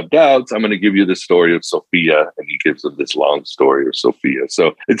still have doubts, I'm going to give you the story of Sophia. And he gives them this long story of Sophia.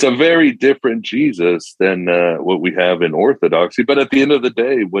 So it's a very different Jesus than what we have in Orthodoxy. But at the end of the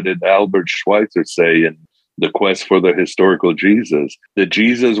day, what did Albert Schweitzer say in the quest for the historical Jesus. The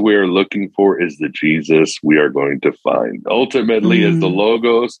Jesus we are looking for is the Jesus we are going to find. Ultimately, as the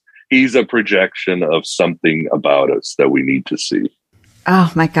Logos, he's a projection of something about us that we need to see.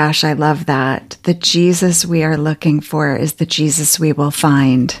 Oh my gosh, I love that. The Jesus we are looking for is the Jesus we will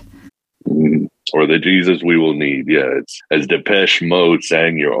find. Or the Jesus we will need. Yeah, it's as Depeche Mode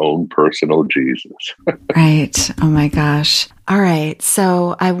sang, your own personal Jesus. Right. Oh my gosh. All right.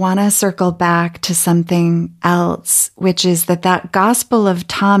 So I want to circle back to something else, which is that Gospel of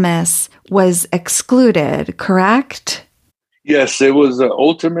Thomas was excluded, correct? Yes, it was.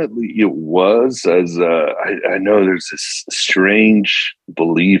 Ultimately, it was. As I know, there's this strange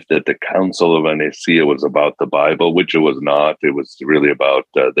belief that the Council of Nicaea was about the Bible, which it was not. It was really about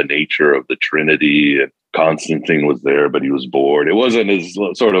the nature of the Trinity. And Constantine was there, but he was bored. It wasn't as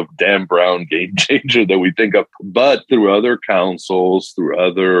sort of Dan Brown game changer that we think of. But through other councils, through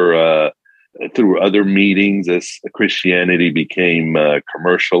other meetings, as Christianity became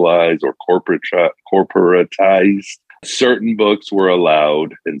commercialized or corporatized, certain books were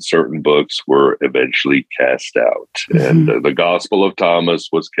allowed and certain books were eventually cast out. And the Gospel of Thomas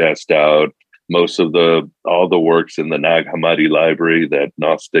was cast out. Most of all the works in the Nag Hammadi library, that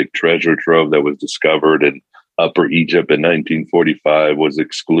Gnostic treasure trove that was discovered in Upper Egypt in 1945, was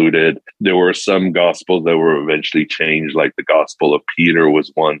excluded. There were some Gospels that were eventually changed, like the Gospel of Peter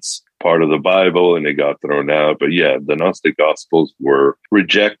was once part of the Bible and it got thrown out. But yeah, the Gnostic Gospels were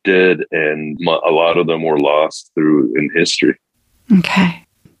rejected and a lot of them were lost in history. Okay.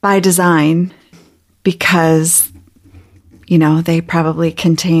 By design, because, they probably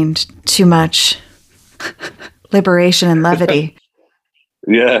contained too much liberation and levity.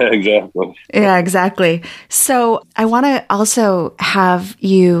 Yeah, exactly. Yeah, exactly. So I want to also have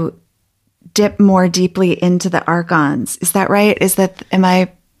you dip more deeply into the archons. Is that right? Am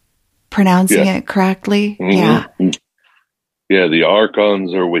I pronouncing it correctly? Yeah. Yeah, the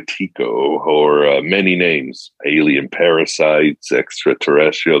archons are Wetiko, or many names, alien parasites,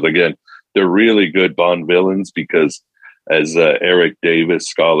 extraterrestrials. Again, they're really good Bond villains because, as scholar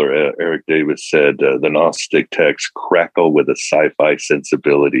Eric Davis said, the Gnostic texts crackle with a sci-fi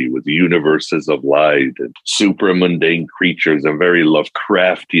sensibility, with universes of light and supramundane creatures and very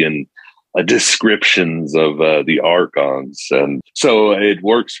Lovecraftian descriptions of the archons. And so it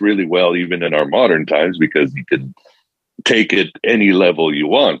works really well even in our modern times because you can take it any level you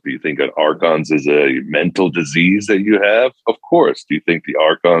want. Do you think that archons is a mental disease that you have? Of course. Do you think the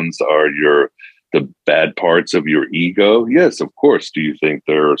archons are the bad parts of your ego? Yes, of course. Do you think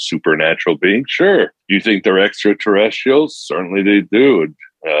they're supernatural beings? Sure. Do you think they're extraterrestrials? Certainly they do.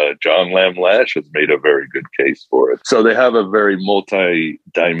 John Lamb Lash has made a very good case for it. So they have a very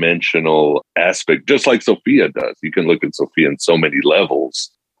multi-dimensional aspect, just like Sophia does. You can look at Sophia in so many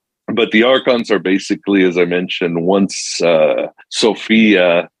levels. But the archons are basically, as I mentioned, once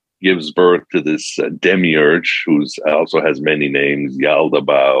Sophia gives birth to this demiurge, who also has many names,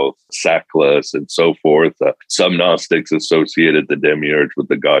 Yaldabaoth, Sackless, and so forth. Some Gnostics associated the demiurge with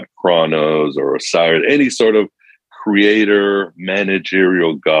the god Kronos or Osiris, any sort of creator,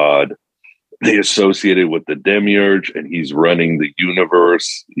 managerial god. They associated with the demiurge, and he's running the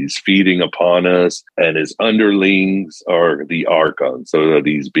universe. He's feeding upon us, and his underlings are the archons. So are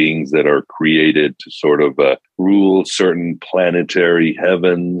these beings that are created to sort of rule certain planetary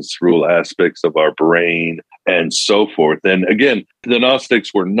heavens, rule aspects of our brain, and so forth. And again, the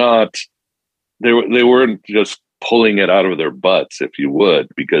Gnostics were not, they weren't just pulling it out of their butts, if you would,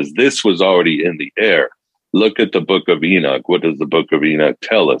 because this was already in the air. Look at the book of Enoch. What does the book of Enoch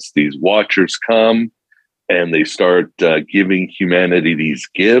tell us? These watchers come and they start giving humanity these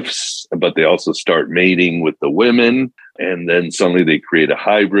gifts, but they also start mating with the women. And then suddenly they create a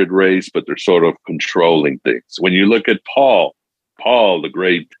hybrid race, but they're sort of controlling things. When you look at Paul the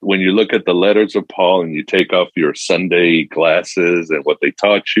Great, when you look at the letters of Paul and you take off your Sunday glasses and what they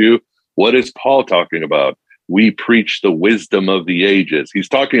taught you, what is Paul talking about? We preach the wisdom of the ages. He's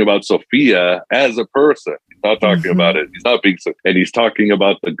talking about Sophia as a person. He's not talking about it. He's not being, and he's talking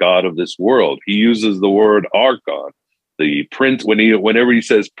about the God of this world. He uses the word archon. The prince, whenever he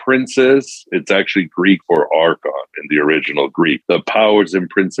says princess, it's actually Greek for archon in the original Greek. The powers and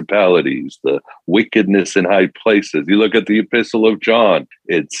principalities, the wickedness in high places. You look at the Epistle of John,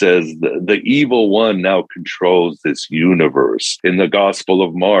 it says the evil one now controls this universe. In the Gospel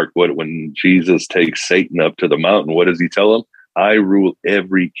of Mark, when Jesus takes Satan up to the mountain, what does he tell him? I rule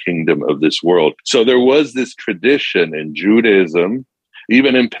every kingdom of this world. So there was this tradition in Judaism,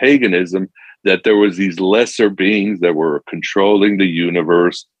 even in paganism, that there was these lesser beings that were controlling the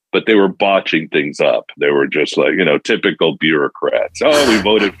universe, but they were botching things up. They were just like, typical bureaucrats. Oh, we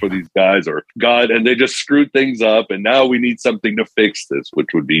voted for these guys or God, and they just screwed things up. And now we need something to fix this, which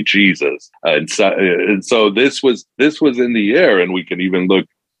would be Jesus. And so this was in the air. And we can even look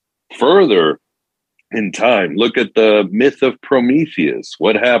further in time. Look at the myth of Prometheus.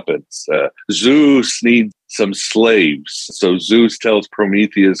 What happens? Zeus needs some slaves. So Zeus tells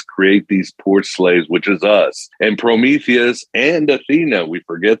Prometheus, create these poor slaves, which is us. And Prometheus and Athena, we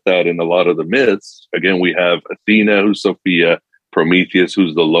forget that in a lot of the myths. Again, we have Athena, who's Sophia, Prometheus,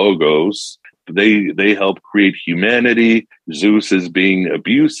 who's the Logos. They help create humanity. Zeus is being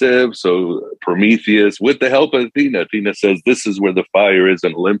abusive. So Prometheus, with the help of Athena says, this is where the fire is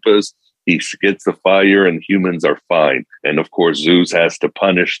in Olympus. He gets the fire and humans are fine. And of course, Zeus has to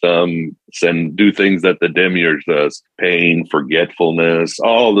punish them and do things that the demiurge does. Pain, forgetfulness,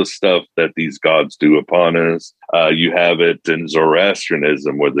 all the stuff that these gods do upon us. You have it in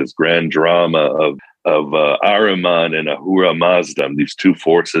Zoroastrianism where this grand drama of Ahriman and Ahura Mazda, these two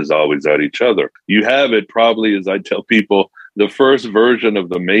forces always at each other. You have it probably, as I tell people, the first version of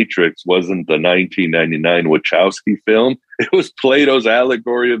The Matrix wasn't the 1999 Wachowski film. It was Plato's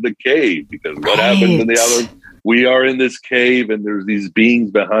allegory of the cave, because what happens in the other? We are in this cave and there's these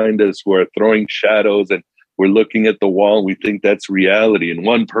beings behind us who are throwing shadows and we're looking at the wall and we think that's reality. And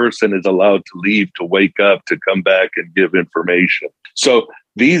one person is allowed to leave, to wake up, to come back and give information. So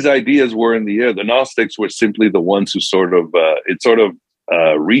these ideas were in the air. The Gnostics were simply the ones who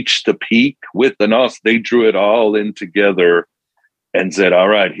reached the peak with the Gnostics. They drew it all in together and said, all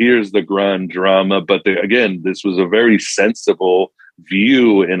right, here's the grand drama. But again, this was a very sensible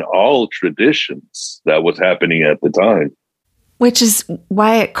view in all traditions that was happening at the time. Which is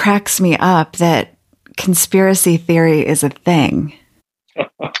why it cracks me up that conspiracy theory is a thing.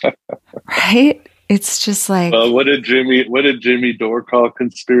 Right? It's just like, what did Jimmy Dore call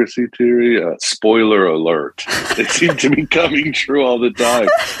conspiracy theory? Spoiler alert! They seem to be coming true all the time.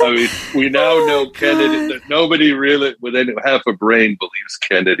 I mean, we now know Kennedy. That nobody really, within half a brain, believes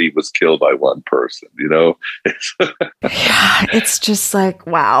Kennedy was killed by one person. Yeah, it's just like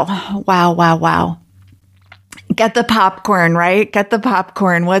wow. Get the popcorn, right? Get the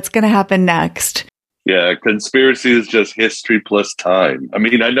popcorn. What's going to happen next? Yeah, conspiracy is just history plus time. I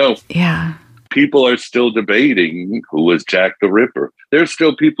mean, I know. Yeah. People are still debating who was Jack the Ripper. There's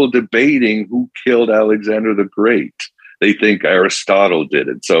still people debating who killed Alexander the Great. They think Aristotle did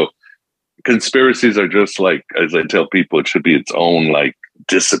it. So conspiracies are just like, as I tell people, it should be its own like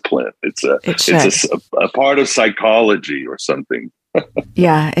discipline. It's a part of psychology or something.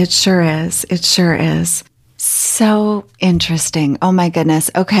 Yeah, it sure is. It sure is. So interesting. Oh my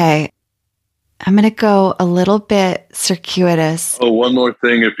goodness. Okay. I'm going to go a little bit circuitous. Oh, one more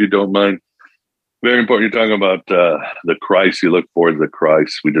thing, if you don't mind. Very important. You're talking about the Christ. You look forward to the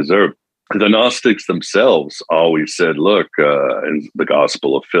Christ we deserve. The Gnostics themselves always said, look, in the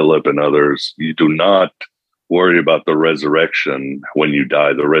Gospel of Philip and others, you do not worry about the resurrection when you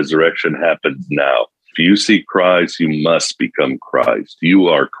die. The resurrection happens now. If you see Christ, you must become Christ. You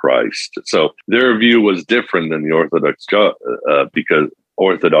are Christ. So their view was different than the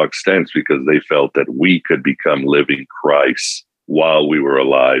Orthodox stance, because they felt that we could become living Christ while we were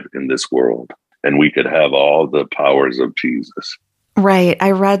alive in this world. And we could have all the powers of Jesus. Right.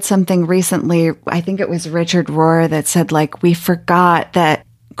 I read something recently, I think it was Richard Rohr, that said, like, we forgot that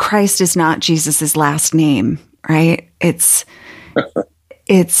Christ is not Jesus's last name, right? It's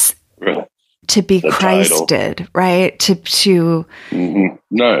right. To be the Christed, title. Right? To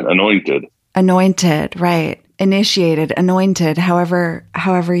No, anointed, right? Initiated, anointed,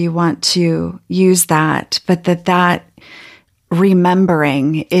 however you want to use that, but that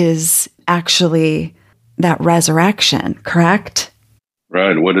remembering is actually that resurrection, correct?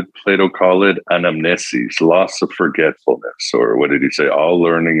 Right. What did Plato call it? Anamnesis, loss of forgetfulness. Or what did he say? All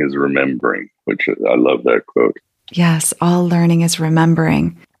learning is remembering, which I love that quote. Yes, all learning is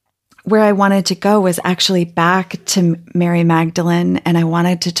remembering. Where I wanted to go was actually back to Mary Magdalene, and I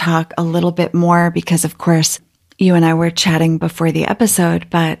wanted to talk a little bit more because, of course, you and I were chatting before the episode,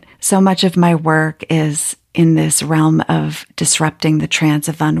 but so much of my work is in this realm of disrupting the trance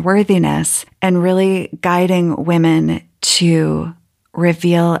of unworthiness and really guiding women to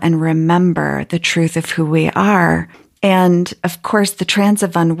reveal and remember the truth of who we are. And of course, the trance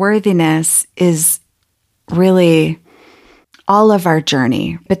of unworthiness is really all of our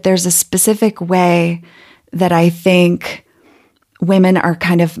journey, but there's a specific way that I think women are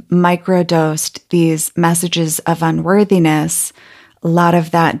kind of microdosed these messages of unworthiness, a lot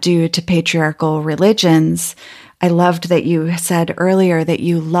of that due to patriarchal religions. I loved that you said earlier that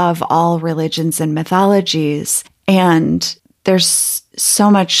you love all religions and mythologies. And there's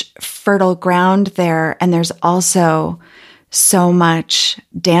so much fertile ground there. And there's also so much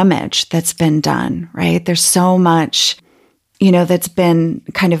damage that's been done, right? There's so much, that's been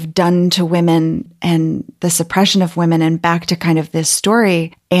kind of done to women and the suppression of women, and back to kind of this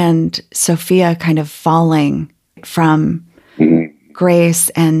story and Sophia kind of falling from grace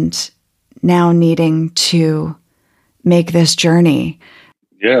and now needing to make this journey.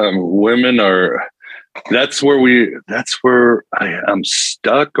 Yeah, women are, that's where I'm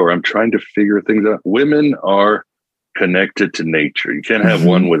stuck, or I'm trying to figure things out. Women are connected to nature. You can't have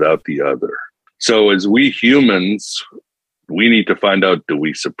one without the other. So as we humans, we need to find out, do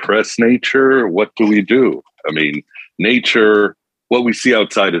we suppress nature? What do we do? I mean, nature, what we see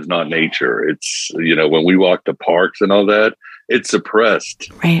outside is not nature. It's, when we walk to parks and all that, it's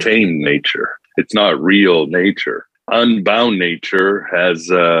suppressed, tame nature. It's not real nature. Unbound nature has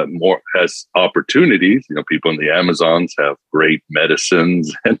opportunities. People in the Amazons have great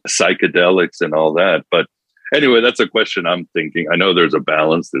medicines and psychedelics and all that. But anyway, that's a question I'm thinking. I know there's a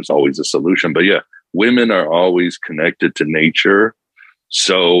balance. There's always a solution. But yeah, women are always connected to nature.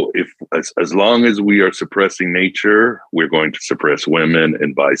 So if as long as we are suppressing nature, we're going to suppress women,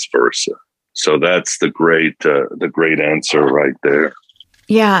 and vice versa. So that's the great answer right there.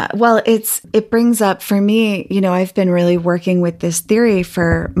 Yeah, well, it brings up for me, I've been really working with this theory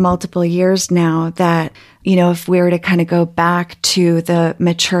for multiple years now that, if we were to kind of go back to the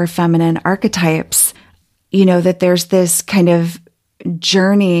mature feminine archetypes, that there's this kind of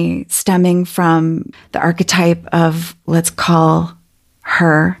journey stemming from the archetype of, let's call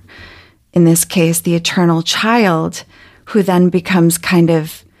her, in this case, the eternal child, who then becomes kind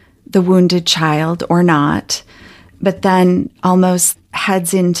of the wounded child or not, but then almost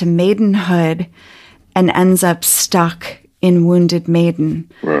heads into maidenhood and ends up stuck in wounded maiden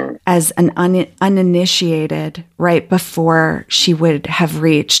as an uninitiated right before she would have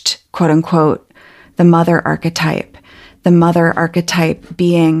reached, quote unquote, the mother archetype. The mother archetype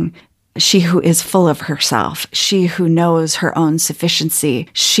being she who is full of herself, she who knows her own sufficiency,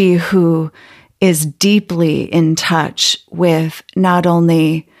 she who is deeply in touch with not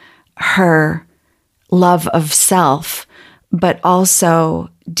only her love of self, but also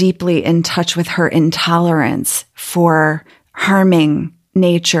deeply in touch with her intolerance for harming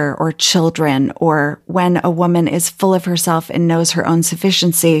nature or children. Or when a woman is full of herself and knows her own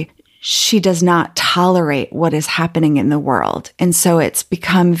sufficiency, she does not tolerate what is happening in the world. And so it's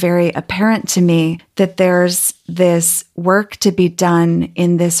become very apparent to me that there's this work to be done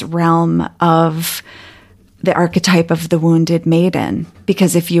in this realm of the archetype of the wounded maiden.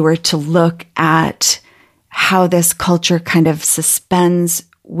 Because if you were to look at how this culture kind of suspends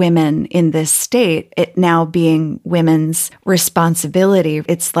women in this state, it now being women's responsibility.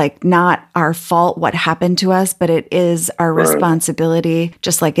 It's like not our fault what happened to us, but it is our responsibility,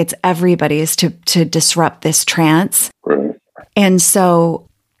 just like it's everybody's to disrupt this trance. And so,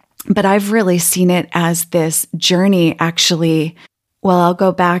 but I've really seen it as this journey actually. Well, I'll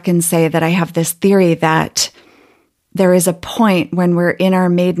go back and say that I have this theory that there is a point when we're in our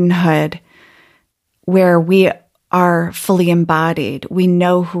maidenhood where we are fully embodied. We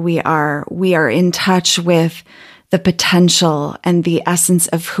know who we are. We are in touch with the potential and the essence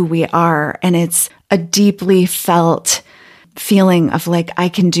of who we are. And it's a deeply felt feeling of like, I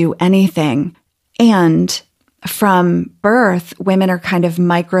can do anything. And from birth, women are kind of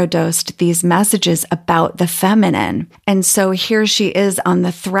microdosed these messages about the feminine. And so here she is on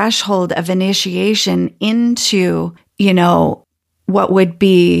the threshold of initiation into, what would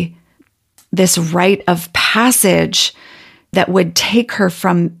be this rite of passage that would take her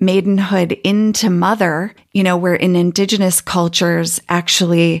from maidenhood into mother, where in indigenous cultures,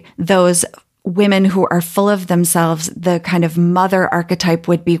 actually those women who are full of themselves, the kind of mother archetype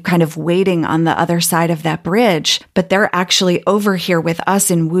would be kind of waiting on the other side of that bridge. But they're actually over here with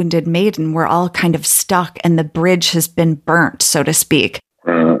us in wounded maiden. We're all kind of stuck and the bridge has been burnt, so to speak.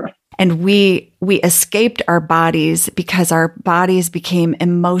 And we escaped our bodies because our bodies became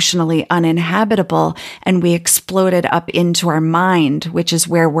emotionally uninhabitable and we exploded up into our mind, which is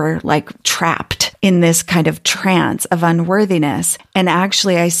where we're like trapped in this kind of trance of unworthiness. And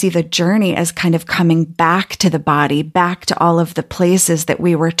actually, I see the journey as kind of coming back to the body, back to all of the places that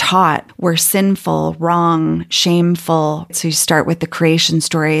we were taught were sinful, wrong, shameful. So you start with the creation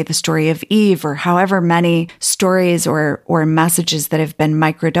story, the story of Eve, or however many stories or messages that have been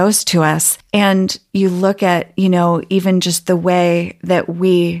microdosed to us. And you look at, even just the way that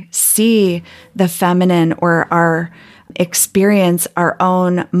we see the feminine or our experience, our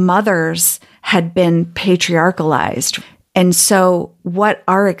own mothers had been patriarchalized. And so what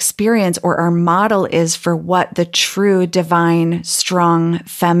our experience or our model is for what the true divine, strong,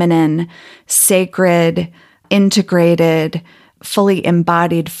 feminine, sacred, integrated, fully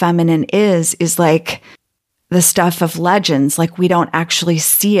embodied feminine is like the stuff of legends. Like we don't actually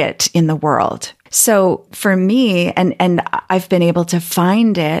see it in the world. So for me, and I've been able to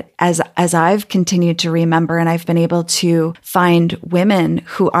find it as I've continued to remember, and I've been able to find women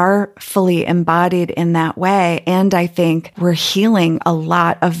who are fully embodied in that way. And I think we're healing a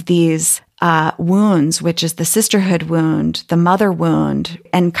lot of these wounds, which is the sisterhood wound, the mother wound,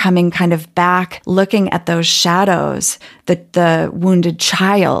 and coming kind of back, looking at those shadows, the wounded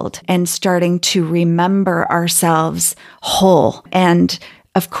child, and starting to remember ourselves whole. And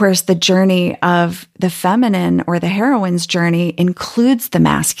of course, the journey of the feminine or the heroine's journey includes the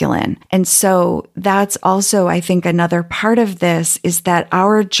masculine. And so that's also, I think, another part of this is that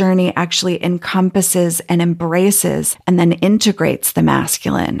our journey actually encompasses and embraces and then integrates the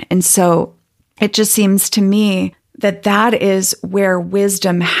masculine. And so it just seems to me that that is where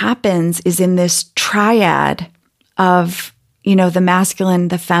wisdom happens, is in this triad of, the masculine,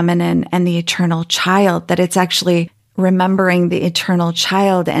 the feminine, and the eternal child, that it's actually remembering the eternal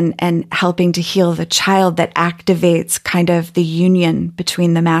child and helping to heal the child that activates kind of the union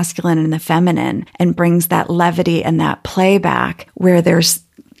between the masculine and the feminine and brings that levity and that play back where there's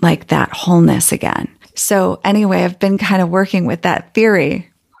like that wholeness again. So anyway, I've been kind of working with that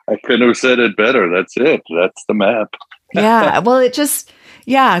theory. I couldn't have said it better. That's it. That's the map. Yeah. Well,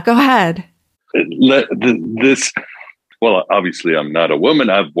 go ahead. Well, obviously I'm not a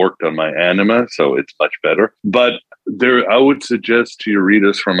woman. I've worked on my anima, so it's much better. But I would suggest to your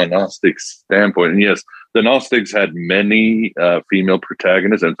readers from a Gnostic standpoint, and yes, the Gnostics had many female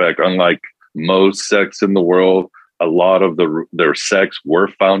protagonists. In fact, unlike most sects in the world, a lot of their sects were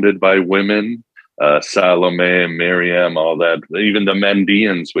founded by women. Salome, Miriam, all that. Even the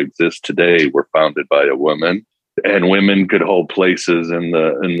Mandeans who exist today were founded by a woman. And women could hold places in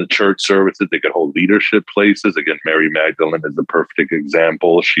the church services. They could hold leadership places. Again, Mary Magdalene is the perfect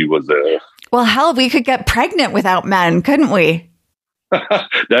example. She was well, hell, we could get pregnant without men, couldn't we?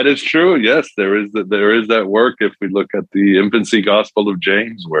 That is true. Yes, there is that work. If we look at the infancy gospel of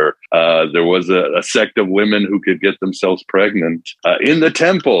James, where there was a sect of women who could get themselves pregnant in the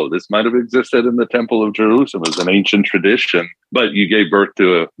temple. This might have existed in the temple of Jerusalem as an ancient tradition, but you gave birth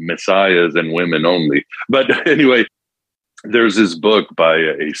to messiahs and women only. But anyway, there's this book by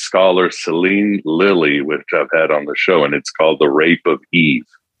a scholar, Celine Lilly, which I've had on the show, and it's called The Rape of Eve.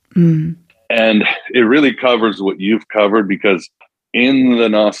 Mm. And it really covers what you've covered, because in the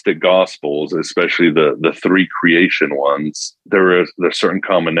Gnostic Gospels, especially the three creation ones, there's certain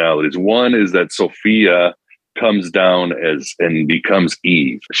commonalities. One is that Sophia comes down and becomes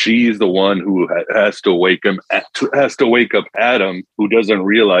Eve. She's the one who has to wake up Adam, who doesn't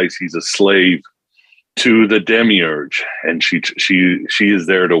realize he's a slave to the demiurge, and she is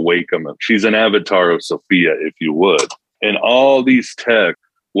there to wake him up. She's an avatar of Sophia, if you would. And all these texts,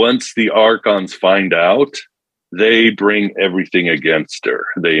 once the archons find out, they bring everything against her.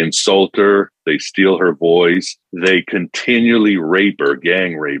 They insult her. They steal her voice. They continually rape her,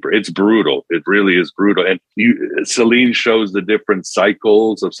 gang rape her. It's brutal. It really is brutal. And Celine shows the different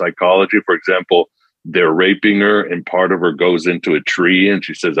cycles of psychology. For example, they're raping her and part of her goes into a tree and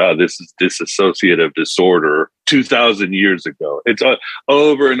she says, this is dissociative disorder 2,000 years ago. It's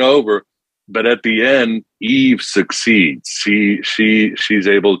over and over. But at the end, Eve succeeds. She's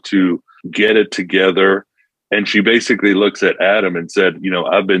able to get it together. And she basically looks at Adam and said,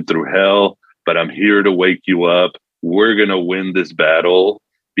 I've been through hell, but I'm here to wake you up. We're going to win this battle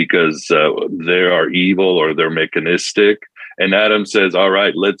because they are evil or they're mechanistic. And Adam says, all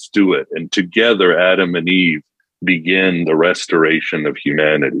right, let's do it. And together, Adam and Eve begin the restoration of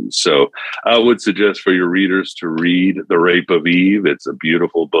humanity. So I would suggest for your readers to read The Rape of Eve. It's a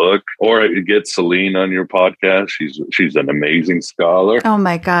beautiful book. Or get Celine on your podcast. She's an amazing scholar. Oh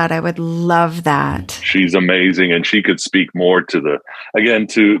my God, I would love that. She's amazing. And she could speak more to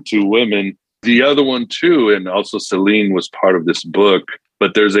women. The other one too, and also Celine was part of this book,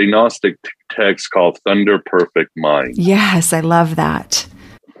 but there's a Gnostic text called Thunder Perfect Mind. Yes, I love that.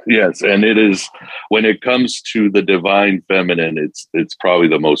 Yes, and it is, when it comes to the divine feminine, it's probably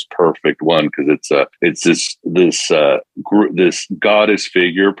the most perfect one, because it's this goddess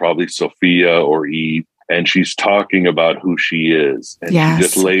figure, probably Sophia or Eve, and she's talking about who she is, and yes. She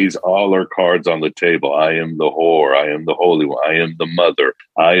just lays all her cards on the table. I am the whore. I am the holy one. I am the mother.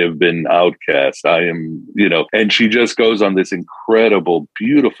 I have been outcast. I am, and she just goes on this incredible,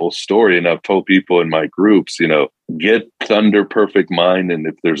 beautiful story. And I've told people in my groups, get Thunder Perfect Mind, and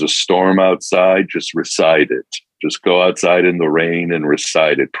if there's a storm outside, just recite it. Just go outside in the rain and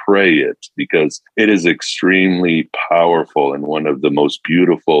recite it, pray it, because it is extremely powerful and one of the most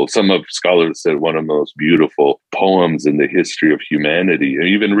beautiful, some of scholars said one of the most beautiful poems in the history of humanity.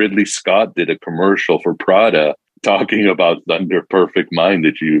 Even Ridley Scott did a commercial for Prada talking about Thunder Perfect Mind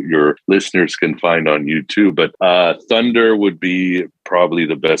that your listeners can find on YouTube. But Thunder would be probably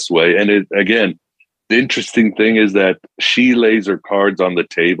the best way. And again, the interesting thing is that she lays her cards on the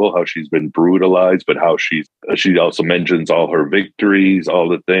table, how she's been brutalized, but how she also mentions all her victories, all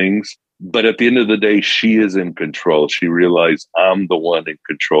the things. But at the end of the day, she is in control. She realized, I'm the one in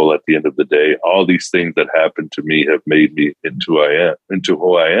control at the end of the day. All these things that happened to me have made me into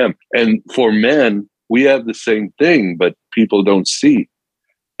who I am. And for men, we have the same thing, but people don't see.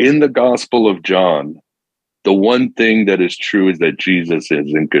 In the Gospel of John, the one thing that is true is that Jesus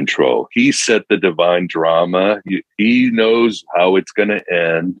is in control. He set the divine drama. He knows how it's going to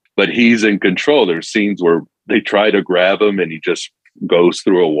end, but he's in control. There's scenes where they try to grab him and he just goes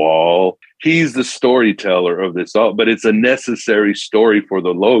through a wall. He's the storyteller of this all, but it's a necessary story for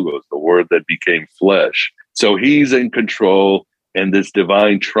the Logos, the word that became flesh. So he's in control. And this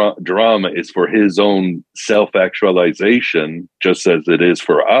divine drama is for his own self-actualization, just as it is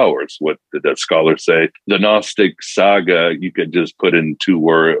for ours. What the scholars say, the Gnostic saga, you could just put in 2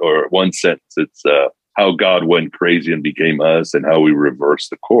 words or 1 sentence. It's how God went crazy and became us, and how we reverse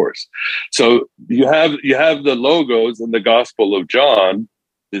the course. So you have the Logos in the Gospel of John,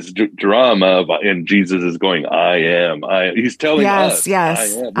 this drama, and Jesus is going, I am. He's telling us,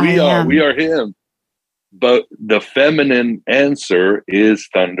 yes, I am. We are him. But the feminine answer is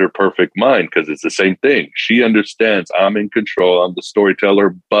Thunder Perfect Mind, because it's the same thing. She understands, I'm in control, I'm the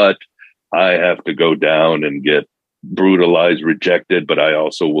storyteller, but I have to go down and get brutalized, rejected, but I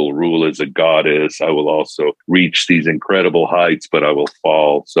also will rule as a goddess. I will also reach these incredible heights, but I will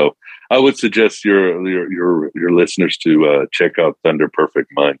fall. So I would suggest your listeners to check out Thunder Perfect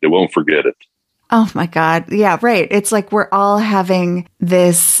Mind. They won't forget it. Oh my God. Yeah, right. It's like we're all having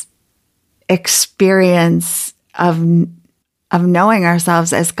this experience of knowing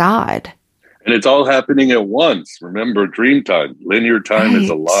ourselves as God. And it's all happening at once. Remember, dream time, linear time is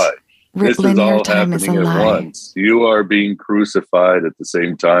a lie. This is all happening at once. You are being crucified at the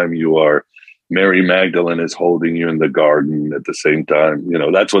same time you are. Mary Magdalene is holding you in the garden at the same time.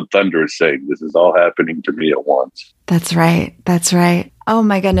 That's what Thunder is saying. This is all happening to me at once. That's right. That's right. Oh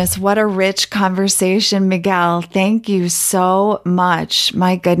my goodness. What a rich conversation, Miguel. Thank you so much.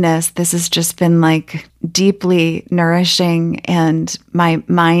 My goodness. This has just been like deeply nourishing, and my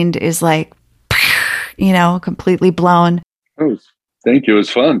mind is like, completely blown. Oh, thank you. It was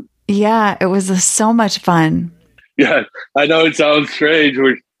fun. Yeah, it was so much fun. Yeah, I know it sounds strange.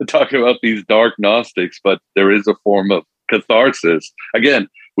 We're talking about these dark Gnostics, but there is a form of catharsis. Again,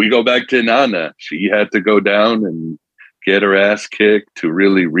 we go back to Nana. She had to go down and get her ass kicked to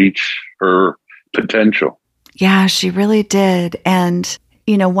really reach her potential. Yeah, she really did. And,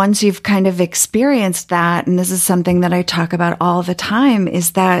 once you've kind of experienced that, and this is something that I talk about all the time,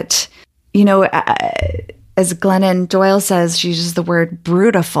 is that, as Glennon Doyle says, she uses the word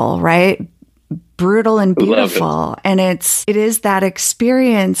brutiful, right? Brutal and beautiful. And it is that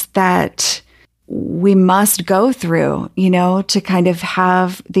experience that we must go through, to kind of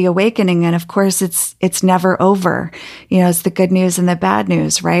have the awakening. And of course, it's never over. It's the good news and the bad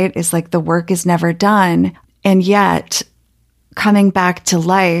news, right? It's like the work is never done. And yet coming back to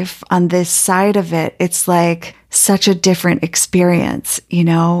life on this side of it, it's like such a different experience,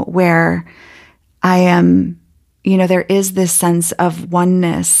 where I am, there is this sense of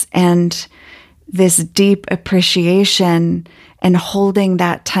oneness and this deep appreciation, and holding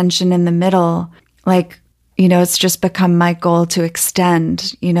that tension in the middle. Like, it's just become my goal to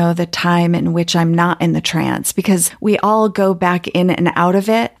extend, the time in which I'm not in the trance, because we all go back in and out of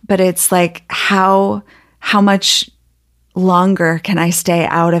it, but it's like, how much longer can I stay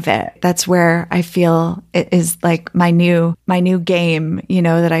out of it? That's where I feel it is like my new game,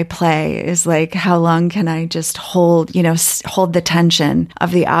 that I play is like, how long can I just hold the tension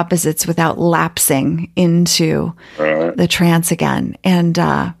of the opposites without lapsing into the trance again. And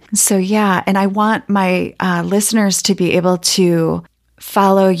so, yeah. And I want my listeners to be able to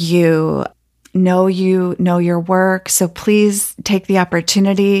follow you, know your work. So please take the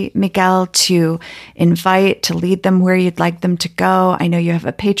opportunity, Miguel, to lead them where you'd like them to go. I know you have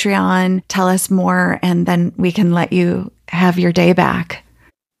a Patreon. Tell us more, and then we can let you have your day back.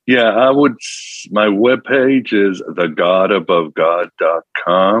 Yeah, my webpage is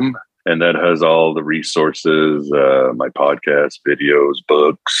thegodabovegod.com. And that has all the resources, my podcast, videos,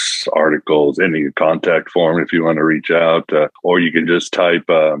 books, articles, any contact form if you want to reach out. Or you can just type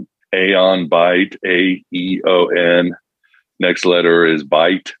Aeon, Byte, Aeon. Next letter is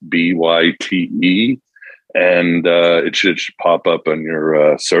Byte, Byte. And it should pop up on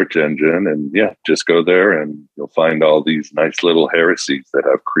your search engine. And yeah, just go there and you'll find all these nice little heresies that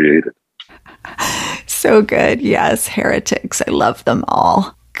I've created. So good. Yes, heretics. I love them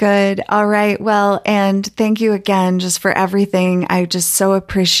all. Good. All right. Well, and thank you again just for everything. I just so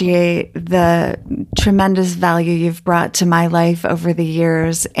appreciate the tremendous value you've brought to my life over the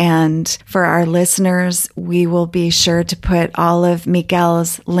years. And for our listeners, we will be sure to put all of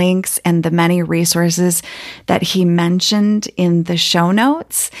Miguel's links and the many resources that he mentioned in the show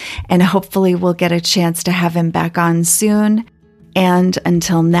notes. And hopefully we'll get a chance to have him back on soon. And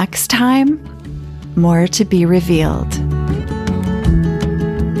until next time, more to be revealed.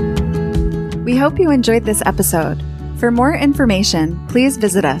 We hope you enjoyed this episode. For more information, please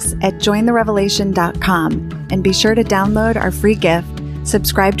visit us at jointherevelation.com and be sure to download our free gift,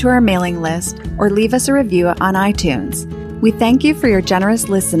 subscribe to our mailing list, or leave us a review on iTunes. We thank you for your generous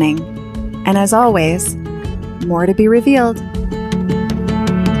listening. And as always, more to be revealed.